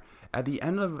firebombing there. In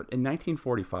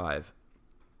 1945,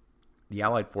 the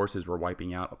Allied forces were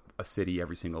wiping out a city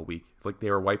every single week. It's like they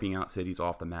were wiping out cities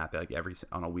off the map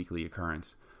on a weekly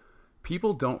occurrence.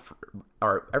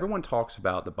 Everyone talks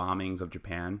about the bombings of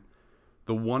Japan.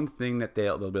 The one thing that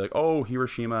they'll be like, oh,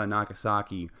 Hiroshima and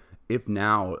Nagasaki. If the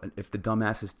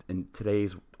dumbasses in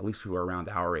today's, at least who are around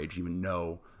our age, even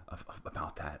know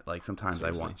about that. Sometimes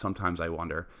I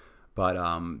wonder, but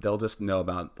they'll just know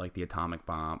about the atomic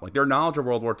bomb. Their knowledge of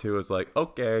World War II is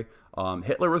okay,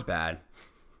 Hitler was bad.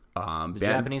 The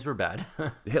Japanese were bad.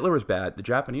 Hitler was bad. The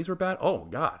Japanese were bad. Oh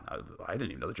God, I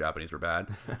didn't even know the Japanese were bad,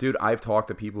 dude. I've talked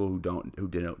to people who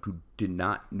did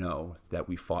not know that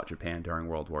we fought Japan during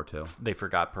World War II. They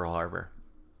forgot Pearl Harbor.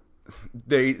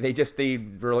 They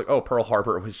were like, oh, Pearl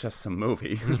Harbor was just some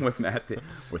movie with Matt Damon,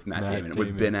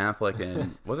 with Ben Affleck,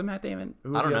 and was it Matt Damon?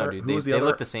 I don't know, dude. They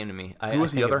look the same to me. Who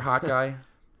was the other hot guy?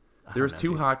 There was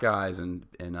two hot guys, and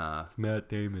it's Matt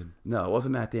Damon. No, it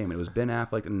wasn't Matt Damon. It was Ben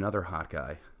Affleck and another hot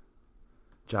guy.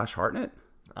 Josh Hartnett?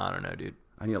 I don't know, dude.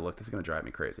 I need to look. This is gonna drive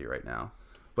me crazy right now.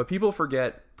 But people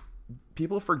forget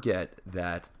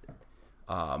that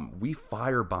we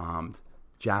firebombed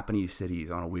Japanese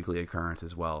cities on a weekly occurrence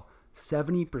as well.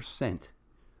 70%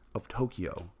 of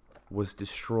Tokyo was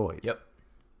destroyed. Yep.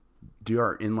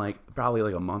 in like probably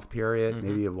like a month period,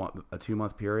 maybe a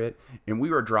 2-month period, and we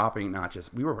were dropping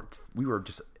we were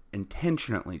just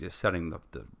intentionally just setting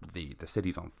the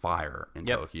cities on fire in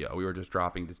Tokyo. We were just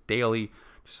dropping this daily,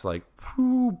 just like.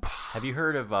 Whoop. Have you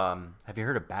heard of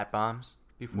bat bombs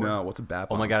before? No, what's a bat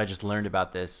bomb? Oh my god, I just learned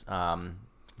about this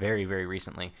very, very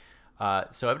recently.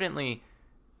 So evidently,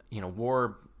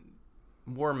 war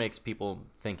makes people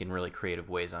think in really creative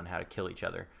ways on how to kill each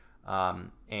other.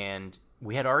 And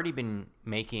we had already been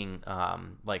making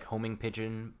like homing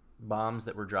pigeon bombs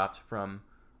that were dropped from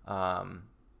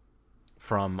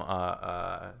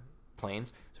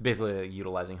planes. So basically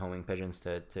utilizing homing pigeons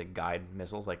to guide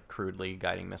missiles, like crudely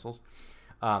guiding missiles.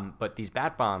 But these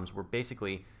bat bombs were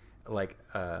basically like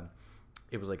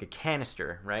it was like a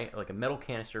canister, right? Like a metal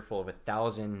canister full of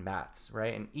 1,000 bats,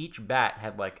 right? And each bat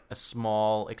had like a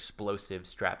small explosive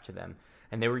strapped to them.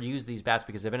 And they would use these bats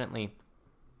because evidently,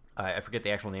 I forget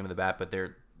the actual name of the bat, but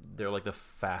they're like the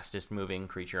fastest moving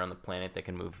creature on the planet that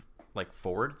can move like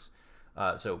forwards.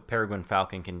 So Peregrine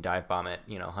Falcon can dive bomb at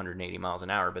 180 miles an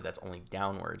hour, but that's only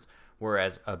downwards.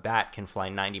 Whereas a bat can fly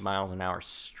 90 miles an hour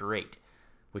straight,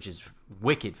 which is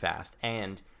wicked fast.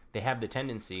 And they have the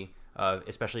tendency of,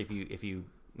 especially if you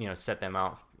set them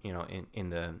out in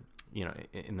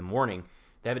the morning,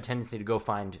 they have a tendency to go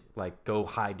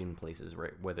hide in places,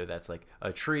 right? Whether that's like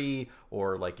a tree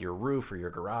or like your roof or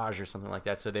your garage or something like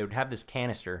that. So they would have this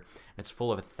canister, and it's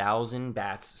full of 1,000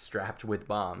 bats strapped with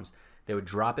bombs. They would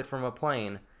drop it from a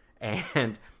plane,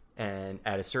 and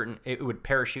at a certain, it would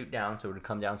parachute down, so it would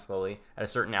come down slowly at a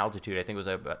certain altitude. I think it was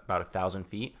about 1,000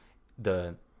 feet.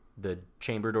 The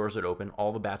chamber doors would open.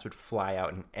 All the bats would fly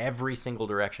out in every single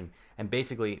direction, and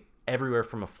basically everywhere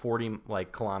from a 40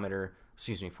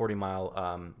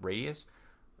 mile radius,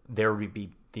 there would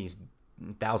be these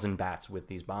 1,000 bats with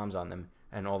these bombs on them,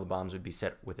 and all the bombs would be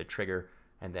set with a trigger,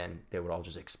 and then they would all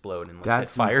just explode and set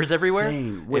fires everywhere.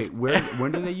 Wait,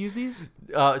 when did they use these?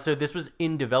 So this was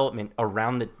in development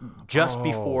around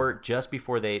before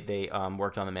they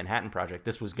worked on the Manhattan Project.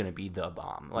 This was going to be the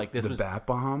bomb. Like this was bat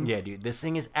bomb. Yeah, dude, this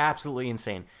thing is absolutely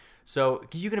insane. So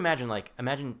you can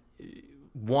imagine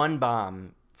one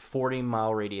bomb,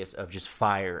 40-mile radius of just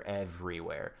fire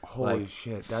everywhere. Holy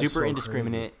shit! That's super so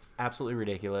indiscriminate, crazy. Absolutely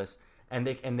ridiculous. And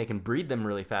they can breed them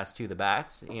really fast too. The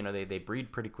bats, they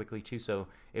breed pretty quickly too. So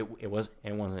it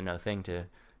wasn't a thing to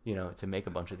make a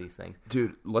bunch of these things.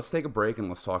 Dude, let's take a break and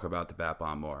let's talk about the bat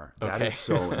bomb more. That is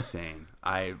so insane.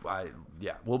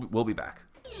 We'll be back.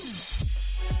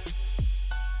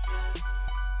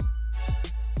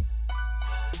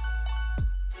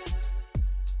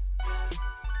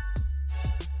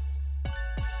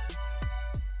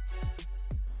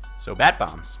 So bat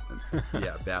bombs.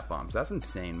 Yeah, bat bombs. That's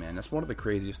insane, man. That's one of the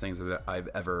craziest things that I've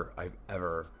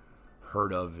ever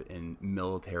heard of in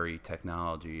military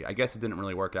technology. I guess it didn't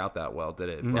really work out that well, did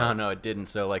it? No, it didn't.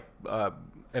 So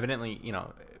evidently,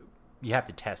 you have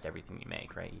to test everything you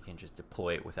make, right? You can't just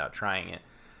deploy it without trying it.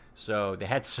 So they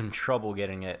had some trouble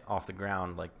getting it off the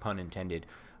ground, like pun intended.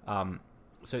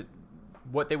 So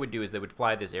what they would do is they would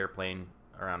fly this airplane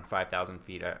around 5,000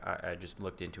 feet. I just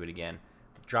looked into it again.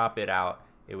 Drop it out.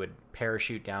 It would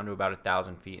parachute down to about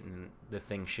 1,000 feet, and the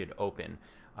thing should open.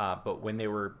 But when they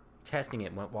were testing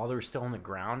it, while they were still on the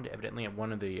ground, evidently at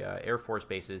one of the Air Force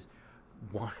bases,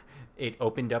 it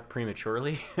opened up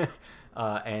prematurely,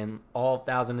 and all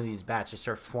 1,000 of these bats just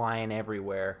start flying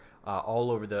everywhere,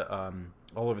 all over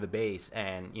the base,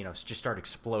 and just start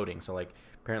exploding. So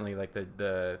apparently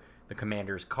the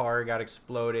commander's car got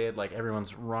exploded. Like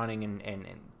everyone's running and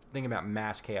think about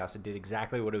mass chaos. It did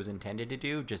exactly what it was intended to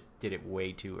do, just did it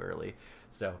way too early.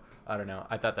 So I don't know.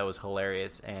 I thought that was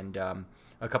hilarious. And a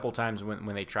couple times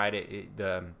when they tried it,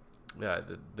 the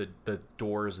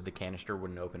doors of the canister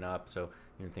wouldn't open up, so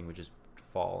the thing would just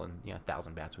fall, and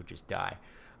 1,000 bats would just die.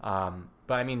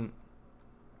 But I mean,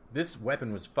 this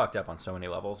weapon was fucked up on so many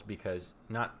levels because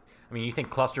you think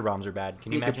cluster bombs are bad.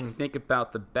 Can you imagine? Think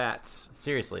about the bats.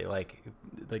 Seriously, like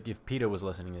if PETA was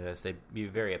listening to this, they'd be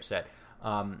very upset.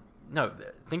 No,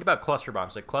 think about cluster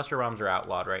bombs. Like cluster bombs are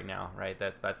outlawed right now, right?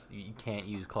 That's you can't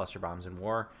use cluster bombs in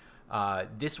war.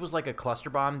 This was like a cluster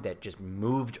bomb that just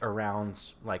moved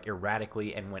around like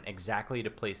erratically and went exactly to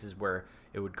places where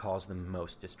it would cause the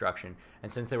most destruction.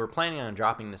 And since they were planning on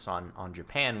dropping this on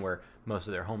Japan, where most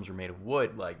of their homes were made of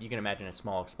wood, like you can imagine a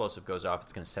small explosive goes off,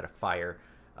 it's going to set a fire.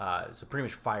 So pretty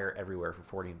much fire everywhere for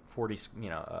 40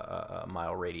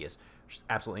 mile radius, which is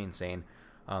absolutely insane.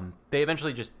 They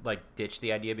eventually just ditched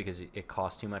the idea because it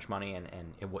cost too much money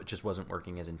and it just wasn't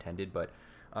working as intended. But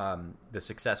The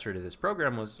successor to this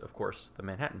program was, of course, the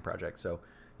Manhattan Project. So,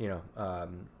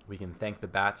 we can thank the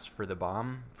bats for the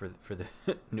bomb, for the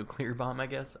nuclear bomb, I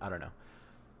guess. I don't know.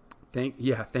 Thank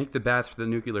the bats for the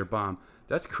nuclear bomb.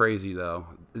 That's crazy, though.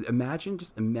 Imagine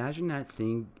that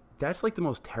thing. That's like the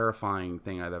most terrifying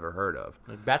thing I've ever heard of.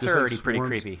 Bats are already pretty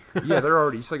creepy. Yeah, they're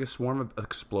already just like a swarm of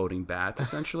exploding bats,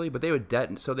 essentially. But they would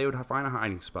detonate, so they would find a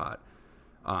hiding spot.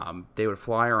 They would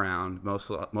fly around.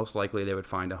 Most likely, they would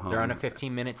find a home. They're on a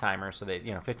 15-minute timer, so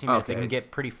 15 minutes. They can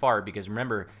get pretty far because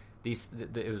remember,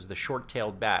 it was the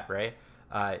short-tailed bat, right?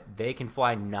 They can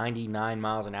fly 99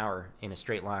 miles an hour in a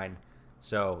straight line,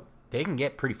 so they can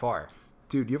get pretty far.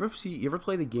 Dude, you ever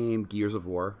play the game Gears of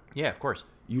War? Yeah, of course.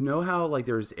 You know how like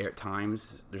there's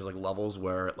like levels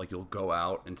where like you'll go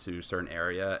out into a certain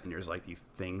area and there's like these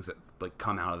things that like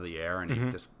come out of the air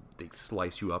and they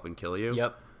slice you up and kill you.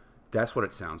 Yep. That's what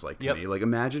it sounds like to me. Like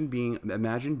imagine being.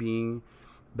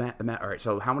 All right,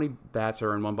 so how many bats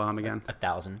are in one bomb again?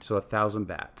 1,000. So 1,000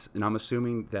 bats, and I'm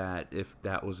assuming that if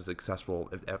that was successful,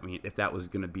 if that was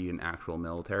going to be an actual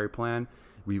military plan,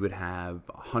 we would have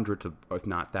hundreds of, if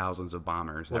not thousands, of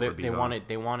bombers. Well, they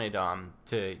wanted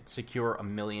to secure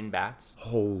 1 million bats.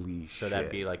 Holy shit! So that'd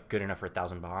be like good enough for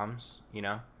 1,000 bombs,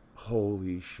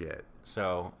 Holy shit!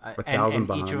 So 1,000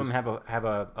 bombs. Each of them have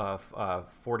a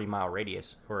 40-mile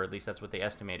radius, or at least that's what they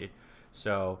estimated.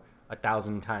 So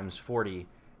 1,000 times 40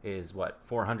 is what,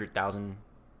 400,000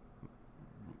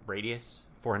 radius,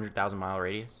 400,000 mile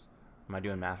radius. Am I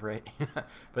doing math right?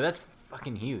 But that's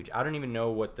fucking huge. I don't even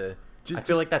know what I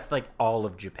feel like that's like all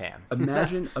of Japan.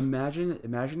 Imagine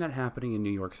that happening in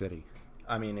New York City.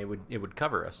 I mean, it would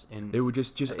cover us, and it would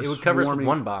just it would cover us with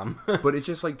one bomb. But it's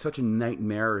just like such a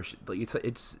nightmarish. Like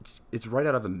it's right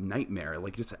out of a nightmare.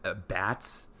 Like just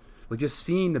bats, like just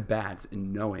seeing the bats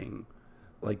and knowing.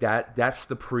 Like that's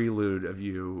the prelude of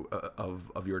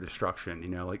of your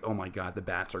destruction, like, oh my god, the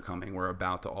bats are coming, we're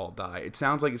about to all die. It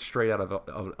sounds like it's straight out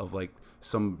of like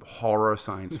some horror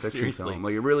science fiction Seriously. film.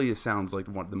 Like it really sounds like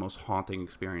one of the most haunting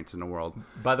experience in the world.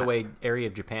 By the way, area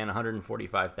of Japan,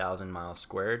 145,000 miles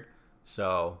squared.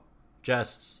 So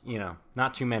just,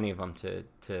 not too many of them to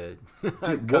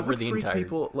Dude, cover the entire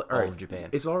all of Japan.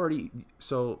 It's already,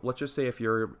 so let's just say if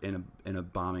you're in a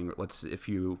bombing, if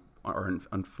you are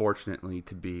unfortunately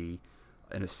to be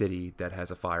in a city that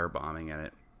has a firebombing in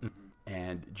it,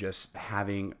 and just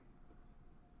having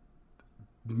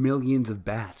millions of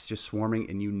bats just swarming,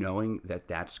 and knowing that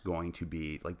that's going to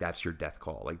be like, that's your death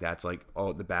call. Like that's like,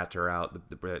 oh, the bats are out,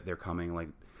 they're coming. Like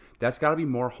that's got to be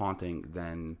more haunting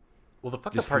than. Well, the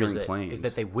fucked up part is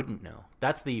that they wouldn't know.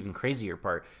 That's the even crazier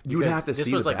part. You would have to see the bats.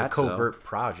 This was like a covert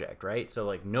project, right? So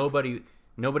like nobody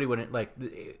wouldn't, like,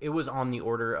 it was on the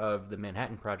order of the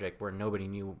Manhattan Project where nobody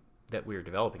knew that we were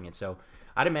developing it. So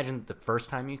I'd imagine that the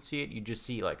first time you see it, you just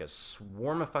see like a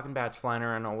swarm of fucking bats flying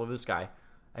around all over the sky,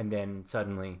 and then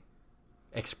suddenly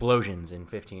explosions in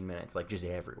 15 minutes, like just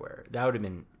everywhere. That would have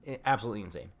been absolutely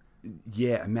insane.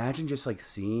 Yeah, imagine just like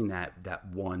seeing that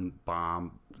one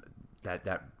bomb,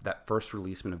 that first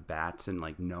releasement of bats, and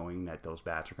like knowing that those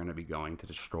bats are going to be going to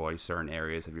destroy certain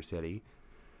areas of your city.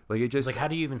 Like it just, like, how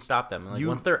do you even stop them? Like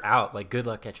once they're out, like, good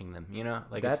luck catching them.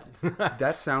 Like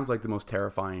that sounds like the most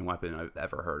terrifying weapon I've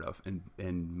ever heard of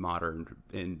in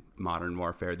modern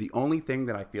warfare. The only thing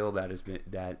that I feel that has been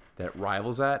that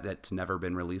rivals that's never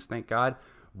been released, thank God,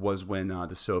 was when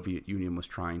the Soviet Union was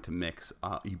trying to mix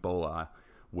Ebola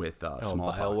with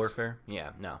smallpox. Biowarfare?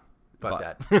 Yeah, no, fuck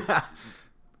that.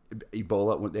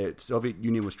 Ebola, when the Soviet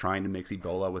Union was trying to mix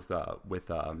Ebola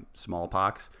with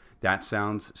smallpox. That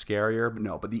sounds scarier, but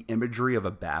no. But the imagery of a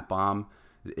bat bomb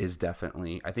is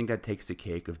definitely, I think that takes the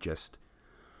cake of just,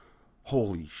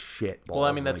 holy shit. Well,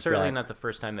 I mean, that's certainly not the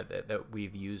first time that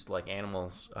we've used like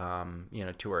animals,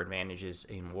 to our advantages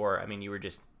in war. I mean, you were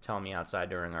just telling me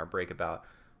outside during our break about,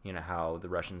 how the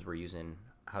Russians were using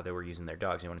their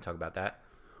dogs. You want to talk about that?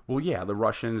 Well, yeah, the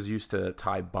Russians used to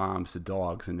tie bombs to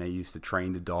dogs, and they used to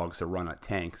train the dogs to run at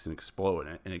tanks and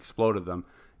exploded them.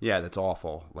 Yeah, that's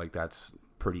awful. Like that's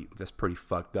pretty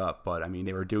fucked up. But I mean,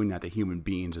 they were doing that to human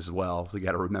beings as well. So you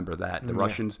got to remember that the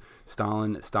Russians,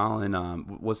 Stalin,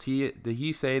 did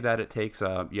he say that it takes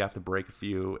you have to break a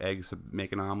few eggs to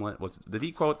make an omelet? Did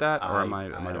he quote that, or am I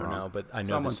don't know, but I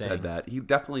know someone said that. He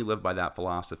definitely lived by that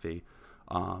philosophy.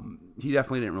 He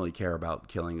definitely didn't really care about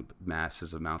killing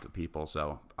massive amounts of people,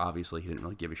 so obviously he didn't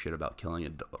really give a shit about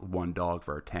killing one dog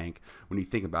for a tank. When you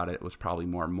think about it, it was probably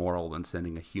more moral than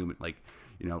sending a human,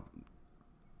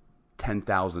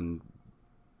 10,000.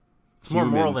 It's more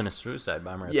moral than a suicide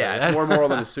bomber. Yeah, it's more moral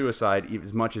than a suicide,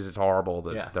 as much as it's horrible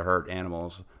to hurt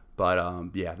animals.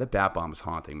 But the bat bomb is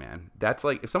haunting, man. That's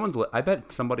like, if someone's, I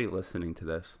bet somebody listening to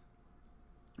this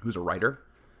who's a writer,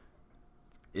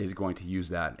 is going to use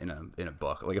that in a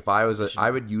book. Like if I was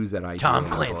I would use that idea. Tom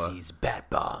Clancy's Bat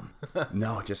Bomb.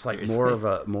 No, just like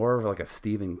Seriously? more of like a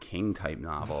Stephen King type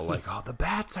novel. Like, oh, the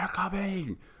bats are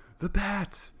coming. The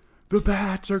bats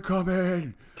are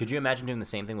coming. Could you imagine doing the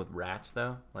same thing with rats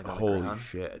though? Like on the Holy ground?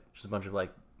 shit. Just a bunch of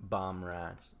like bomb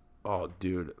rats. Oh,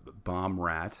 dude, bomb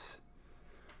rats.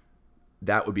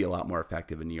 That would be a lot more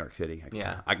effective in New York City.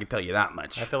 I can tell you that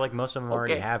much. I feel like most of them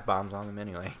already Okay. have bombs on them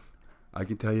anyway. I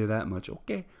can tell you that much.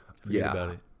 Okay. Forget about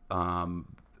it.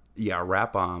 Yeah,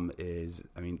 rat bomb is.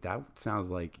 I mean, that sounds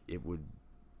like it would.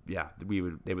 Yeah,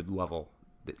 they would level.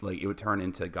 Like it would turn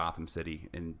into Gotham City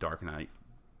in Dark Knight,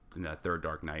 in the third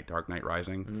Dark Knight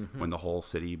Rising, when the whole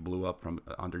city blew up from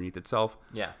underneath itself.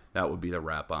 Yeah. That would be the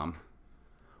rat bomb,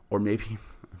 or maybe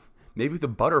the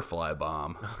butterfly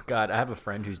bomb. God, I have a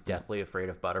friend who's deathly afraid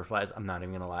of butterflies. I'm not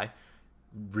even gonna lie.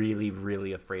 Really,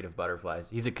 really afraid of butterflies.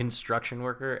 He's a construction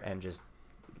worker, and just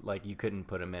like you couldn't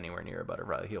put him anywhere near a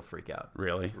butterfly. He'll freak out.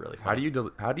 Really? It's really How funny.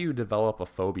 do you develop a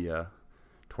phobia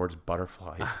towards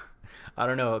butterflies? I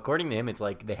don't know. According to him, it's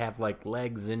like they have like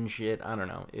legs and shit. I don't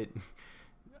know.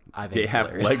 I think They it's have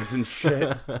hilarious. legs and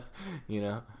shit. You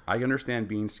know? I understand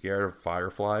being scared of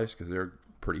fireflies because they're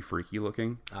pretty freaky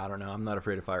looking. I don't know. I'm not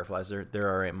afraid of fireflies.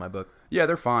 They're all right in my book. Yeah,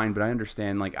 they're fine, but I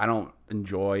understand. Like, I don't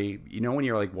enjoy. You know, when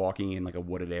you're like walking in like a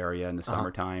wooded area in the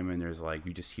summertime, and there's like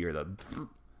you just hear the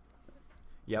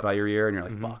Yep. by your ear, and you're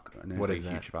like, "Fuck!" And there's What a is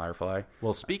that? huge firefly.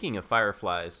 Well, speaking of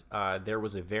fireflies, there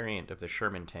was a variant of the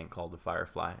Sherman tank called the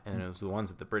Firefly, and it was the ones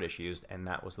that the British used, and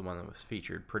that was the one that was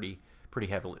featured pretty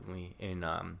heavily in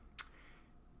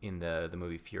the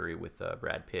movie Fury with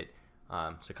Brad Pitt.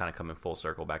 So kind of coming full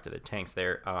circle back to the tanks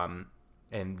there,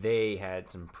 and they had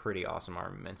some pretty awesome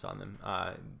armaments on them.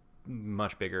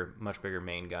 Much bigger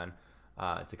main gun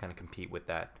to kind of compete with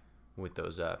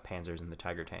those Panzers and the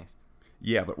Tiger tanks.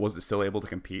 Yeah, but was it still able to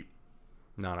compete?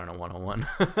 Not on a 101.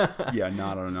 Yeah,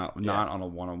 not on a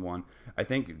one-on-one. I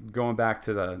think going back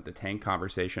to the tank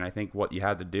conversation, I think what you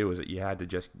had to do is that you had to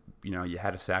just you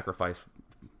had to sacrifice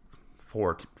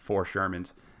four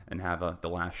Shermans and have the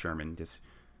last Sherman just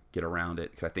get around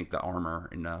it, because I think the armor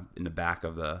in the back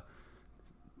of the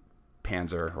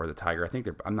Panzer or the Tiger,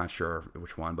 I'm not sure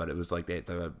which one, but it was like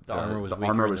the armor was weaker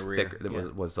armor in was the thick. rear.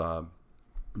 It was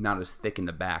not as thick in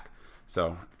the back.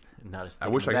 So Not as I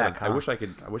thick wish in I the could. back, I huh? wish I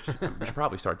could. We should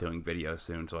probably start doing videos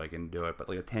soon so I can do it. But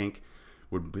like a tank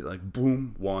would be like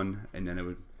boom one, and then it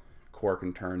would cork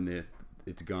and turn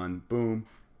its gun, boom,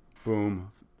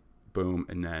 boom, boom,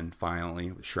 and then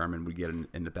finally Sherman would get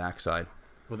in the backside.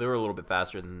 Well, they were a little bit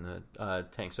faster than the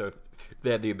tank, so if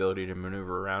they had the ability to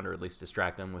maneuver around or at least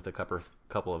distract them with a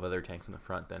couple of other tanks in the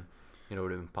front, then it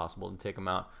would have been possible to take them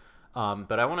out.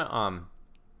 But I want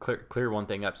to clear one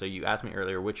thing up. So you asked me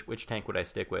earlier which tank would I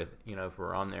stick with, if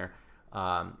we're on there,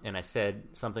 and I said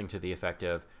something to the effect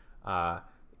of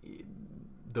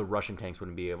the Russian tanks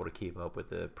wouldn't be able to keep up with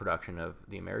the production of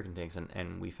the American tanks,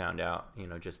 and we found out,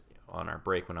 just on our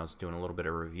break when I was doing a little bit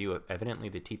of review, evidently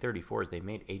the T-34s, they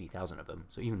made 80,000 of them,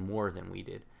 so even more than we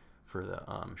did for the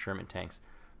Sherman tanks.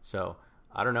 So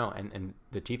I don't know, and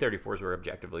the T-34s were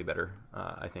objectively better,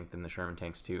 I think, than the Sherman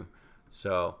tanks too.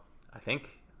 So I think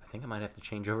I might have to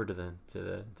change over to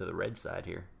the red side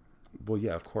here. Well,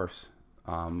 yeah, of course.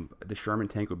 The Sherman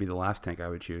tank would be the last tank I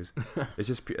would choose. It's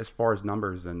just as far as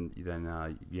numbers, and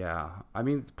then yeah. I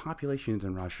mean, the populations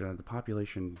in Russia, the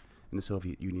population in the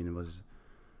Soviet Union was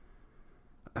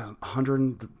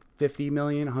 150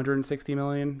 million, 160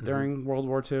 million during World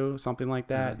War II, something like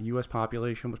that. The U.S.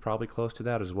 population was probably close to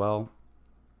that as well.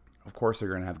 Of course, they're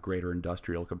going to have greater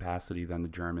industrial capacity than the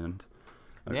Germans.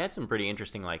 They had some pretty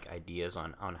interesting ideas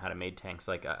on how to make tanks.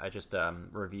 Like I just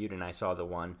reviewed, and I saw the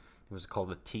one. It was called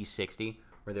the T-60,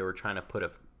 where they were trying to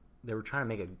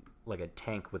make a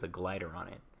tank with a glider on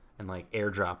it and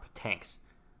airdrop tanks.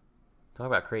 Talk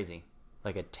about crazy,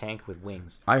 like a tank with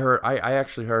wings. I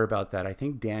actually heard about that. I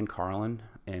think Dan Carlin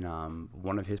in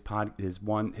one of his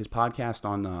podcast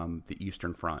on the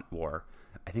Eastern Front War.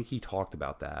 I think he talked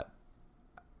about that.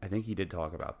 I think he did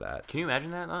talk about that. Can you imagine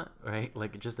that? Right,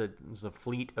 like just a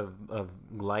fleet of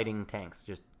gliding tanks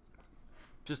just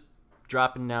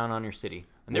dropping down on your city,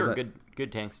 and they were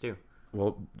good tanks too.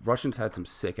 Well, Russians had some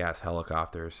sick ass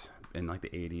helicopters in the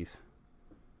 80s.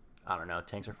 I don't know.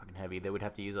 Tanks are fucking heavy. They would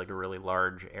have to use a really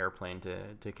large airplane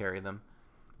to carry them.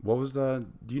 What was do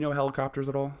you know helicopters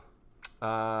at all?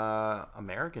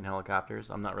 American helicopters.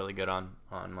 I'm not really good on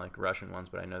Russian ones,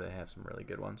 but I know they have some really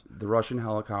good ones. The Russian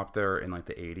helicopter in the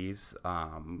 80s,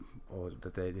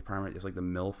 they primarily, it's the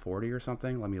Mil-40 or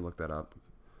something. Let me look that up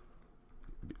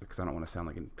because I don't want to sound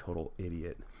like a total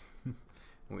idiot.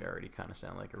 We already kind of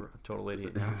sound like a total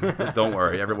idiot now. Don't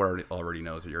worry. Everyone already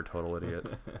knows that you're a total idiot.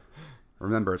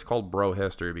 Remember, it's called Bro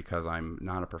History because I'm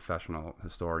not a professional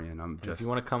historian. If you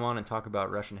want to come on and talk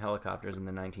about Russian helicopters in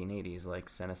the 1980s, like,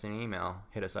 send us an email.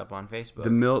 Hit us up on Facebook.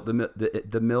 The Mill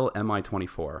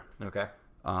Mi-24. Okay.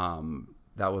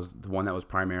 That was the one that was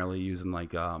primarily used in,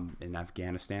 like, in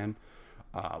Afghanistan.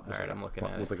 All right, I'm looking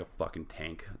at it. It was like a fucking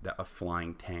tank, a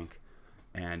flying tank.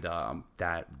 And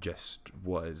that just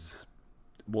was...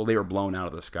 Well, they were blown out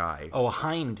of the sky. Oh, a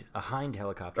Hind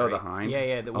helicopter. Oh, right? the Hind?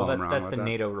 Yeah. Well, that's the that?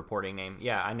 NATO reporting name.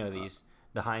 Yeah, I know these.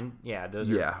 The Hind. Yeah, those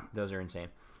are insane.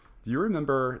 Do you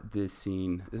remember the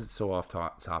scene? This is so off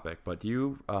topic, but do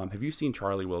you have you seen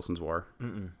Charlie Wilson's War?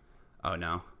 Mm-mm. Oh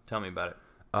no. Tell me about it.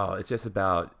 Oh, it's just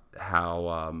about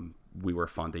how we were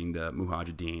funding the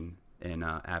Mujahideen in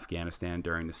Afghanistan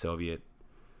during the Soviet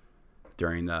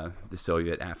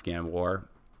Afghan War.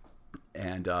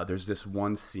 And there's this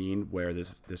one scene where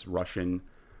this Russian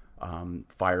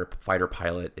fighter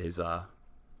pilot is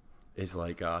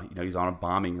like he's on a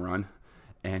bombing run,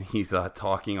 and he's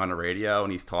talking on the radio,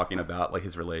 and he's talking about like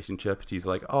his relationships. He's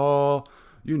like, oh,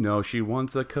 she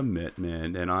wants a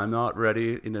commitment, and I'm not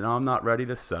ready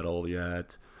to settle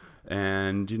yet.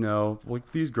 And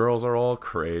like these girls are all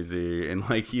crazy, and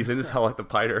like he's in his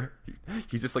helicopter.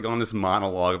 He's just like on this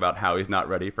monologue about how he's not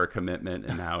ready for a commitment,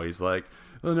 and how he's like,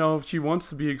 oh no, she wants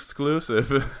to be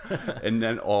exclusive. And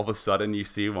then all of a sudden you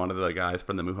see one of the guys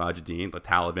from the Mujahideen, the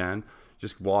Taliban,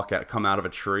 just come out of a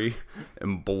tree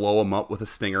and blow him up with a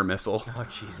Stinger missile. Oh,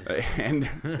 Jesus. And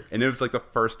it was like the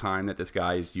first time that this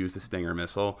guy has used a Stinger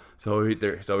missile. So he's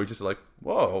just like,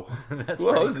 whoa, this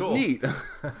cool. Is neat.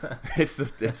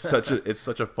 It's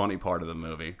such a funny part of the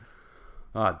movie.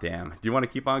 Oh, damn. Do you want to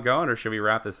keep on going, or should we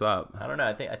wrap this up? I don't know.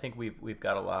 I think we've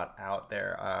got a lot out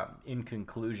there. In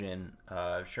conclusion,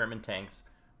 Sherman tanks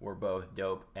were both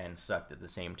dope and sucked at the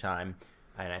same time,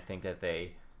 and I think that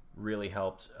they really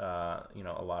helped a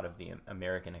lot of the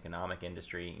American economic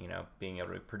industry. Being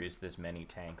able to produce this many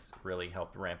tanks really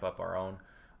helped ramp up our own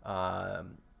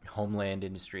homeland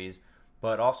industries,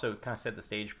 but also kind of set the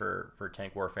stage for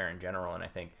tank warfare in general. And I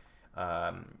think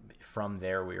from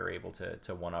there we were able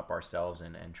to one up ourselves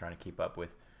and trying to keep up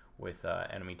with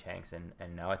enemy tanks,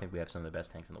 and now I think we have some of the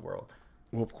best tanks in the world.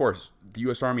 Well, of course, the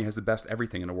U.S. Army has the best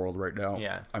everything in the world right now.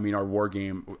 Yeah. I mean, our war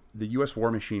game, the U.S. war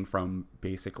machine from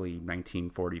basically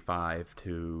 1945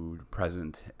 to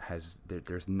present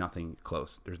there's nothing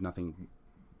close. There's nothing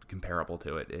comparable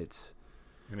to it.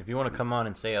 And if you want to come on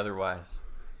and say otherwise,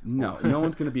 no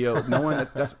one's going to be able.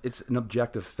 It's an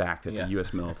objective fact that the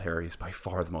U.S. military is by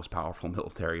far the most powerful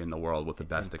military in the world with the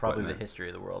best equipment. Probably the history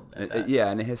of the world.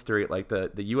 And the history, like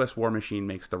the U.S. war machine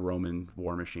makes the Roman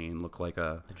war machine look like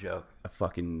a joke, a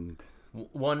fucking.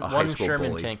 One Sherman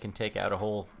bully. Tank can take out a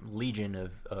whole legion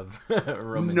of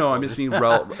Roman. No, soldiers. I'm just saying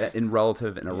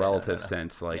in a relative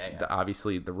sense. Like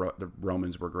obviously the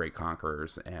Romans were great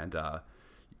conquerors, and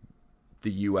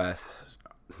the U.S.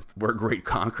 we're great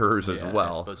conquerors as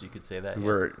well. I suppose you could say that.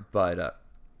 Yeah.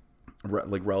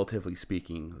 Like relatively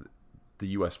speaking, the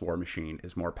U.S. war machine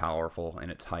is more powerful in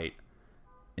its height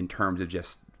in terms of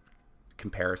just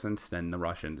comparisons than the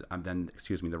Russians.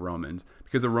 The Romans,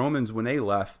 because the Romans when they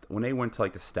went to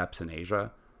like the steppes in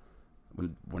Asia,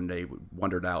 when they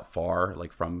wandered out far,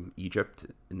 like from Egypt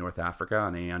in North Africa,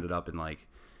 and they ended up in like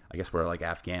I guess where like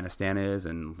Afghanistan is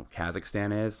and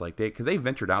Kazakhstan is, like because they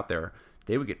ventured out there.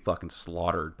 They would get fucking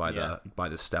slaughtered by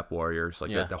the steppe warriors,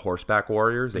 like the horseback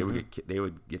warriors. They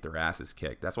would get their asses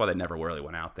kicked. That's why they never really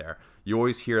went out there. You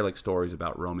always hear like stories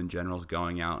about Roman generals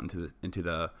going out into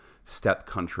the steppe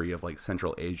country of like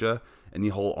Central Asia, and the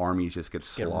whole armies just get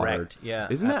slaughtered. Wrecked. Yeah,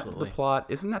 Isn't absolutely. that the plot?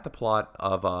 Isn't that the plot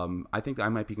of? I think I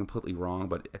might be completely wrong,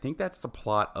 but I think that's the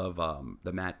plot of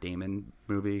the Matt Damon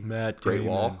movie, Great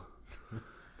Wall.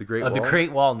 The Great Wall? The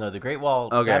Great Wall. No, The Great Wall.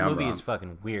 Okay, that movie is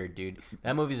fucking weird, dude.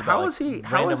 That movie's about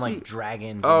random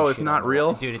dragons. Oh, and it's shit not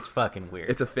real? Dude, it's fucking weird.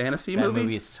 It's a fantasy that movie? That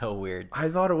movie is so weird. I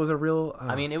thought it was a real...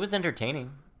 I mean, it was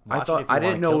entertaining. I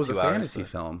didn't know it was a fantasy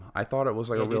film. I thought it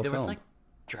was like a real there film. was like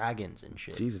dragons and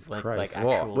shit. Jesus like, Christ. Like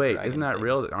well, wait, dragon isn't that things.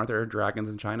 real? Aren't there dragons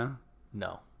in China?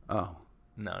 No. Oh.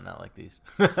 No, not like these.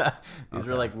 These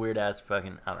were like weird ass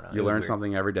fucking... I don't know. You learn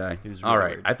something every day. All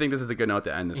right. Weird. I think this is a good note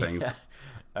to end the things. Yeah.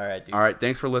 All right, dude. All right,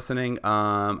 thanks for listening.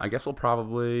 I guess we'll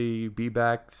probably be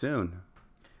back soon.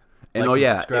 And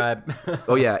subscribe.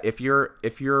 If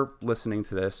you're listening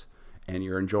to this and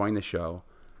you're enjoying the show,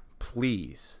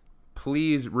 please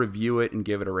review it and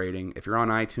give it a rating. If you're on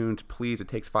iTunes, please, it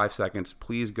takes 5 seconds.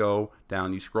 Please go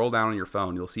down. You scroll down on your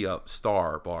phone, you'll see a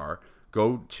star bar.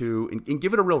 go to and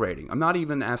give it a real rating. I'm not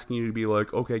even asking you to be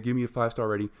like, okay, give me a 5-star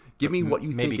rating. Give me what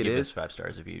you think it is. Maybe give us 5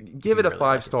 stars if you give it a really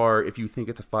 5-star if you think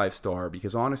it's a 5-star.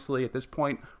 Because honestly, at this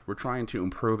point, we're trying to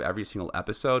improve every single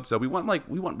episode. So we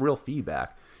want real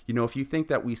feedback. You know, if you think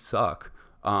that we suck,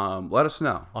 let us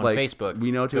know on like, Facebook.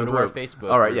 We know to go improve. to our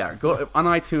Facebook. All right, yeah. Go on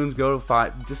iTunes. Go to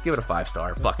 5. Just give it a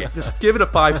 5-star. Fuck it. Just give it a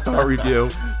 5-star review.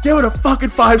 Give it a fucking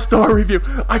 5-star review.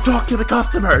 I talk to the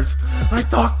customers.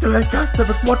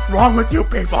 What's wrong with you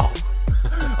people?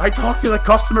 I talk to the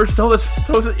customers so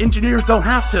the engineers don't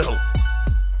have to.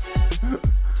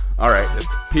 All right.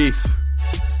 Peace.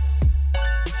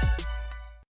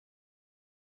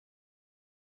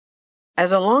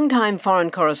 As a longtime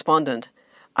foreign correspondent,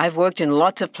 I've worked in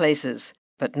lots of places,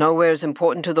 but nowhere as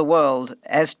important to the world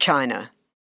as China.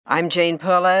 I'm Jane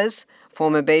Perlez,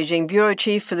 former Beijing bureau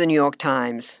chief for the New York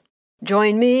Times.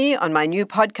 Join me on my new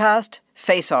podcast,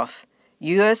 Face Off,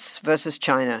 U.S. versus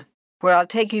China, where I'll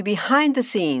take you behind the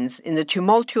scenes in the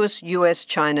tumultuous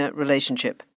U.S.-China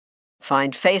relationship.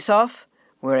 Find Face Off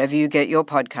wherever you get your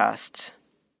podcasts.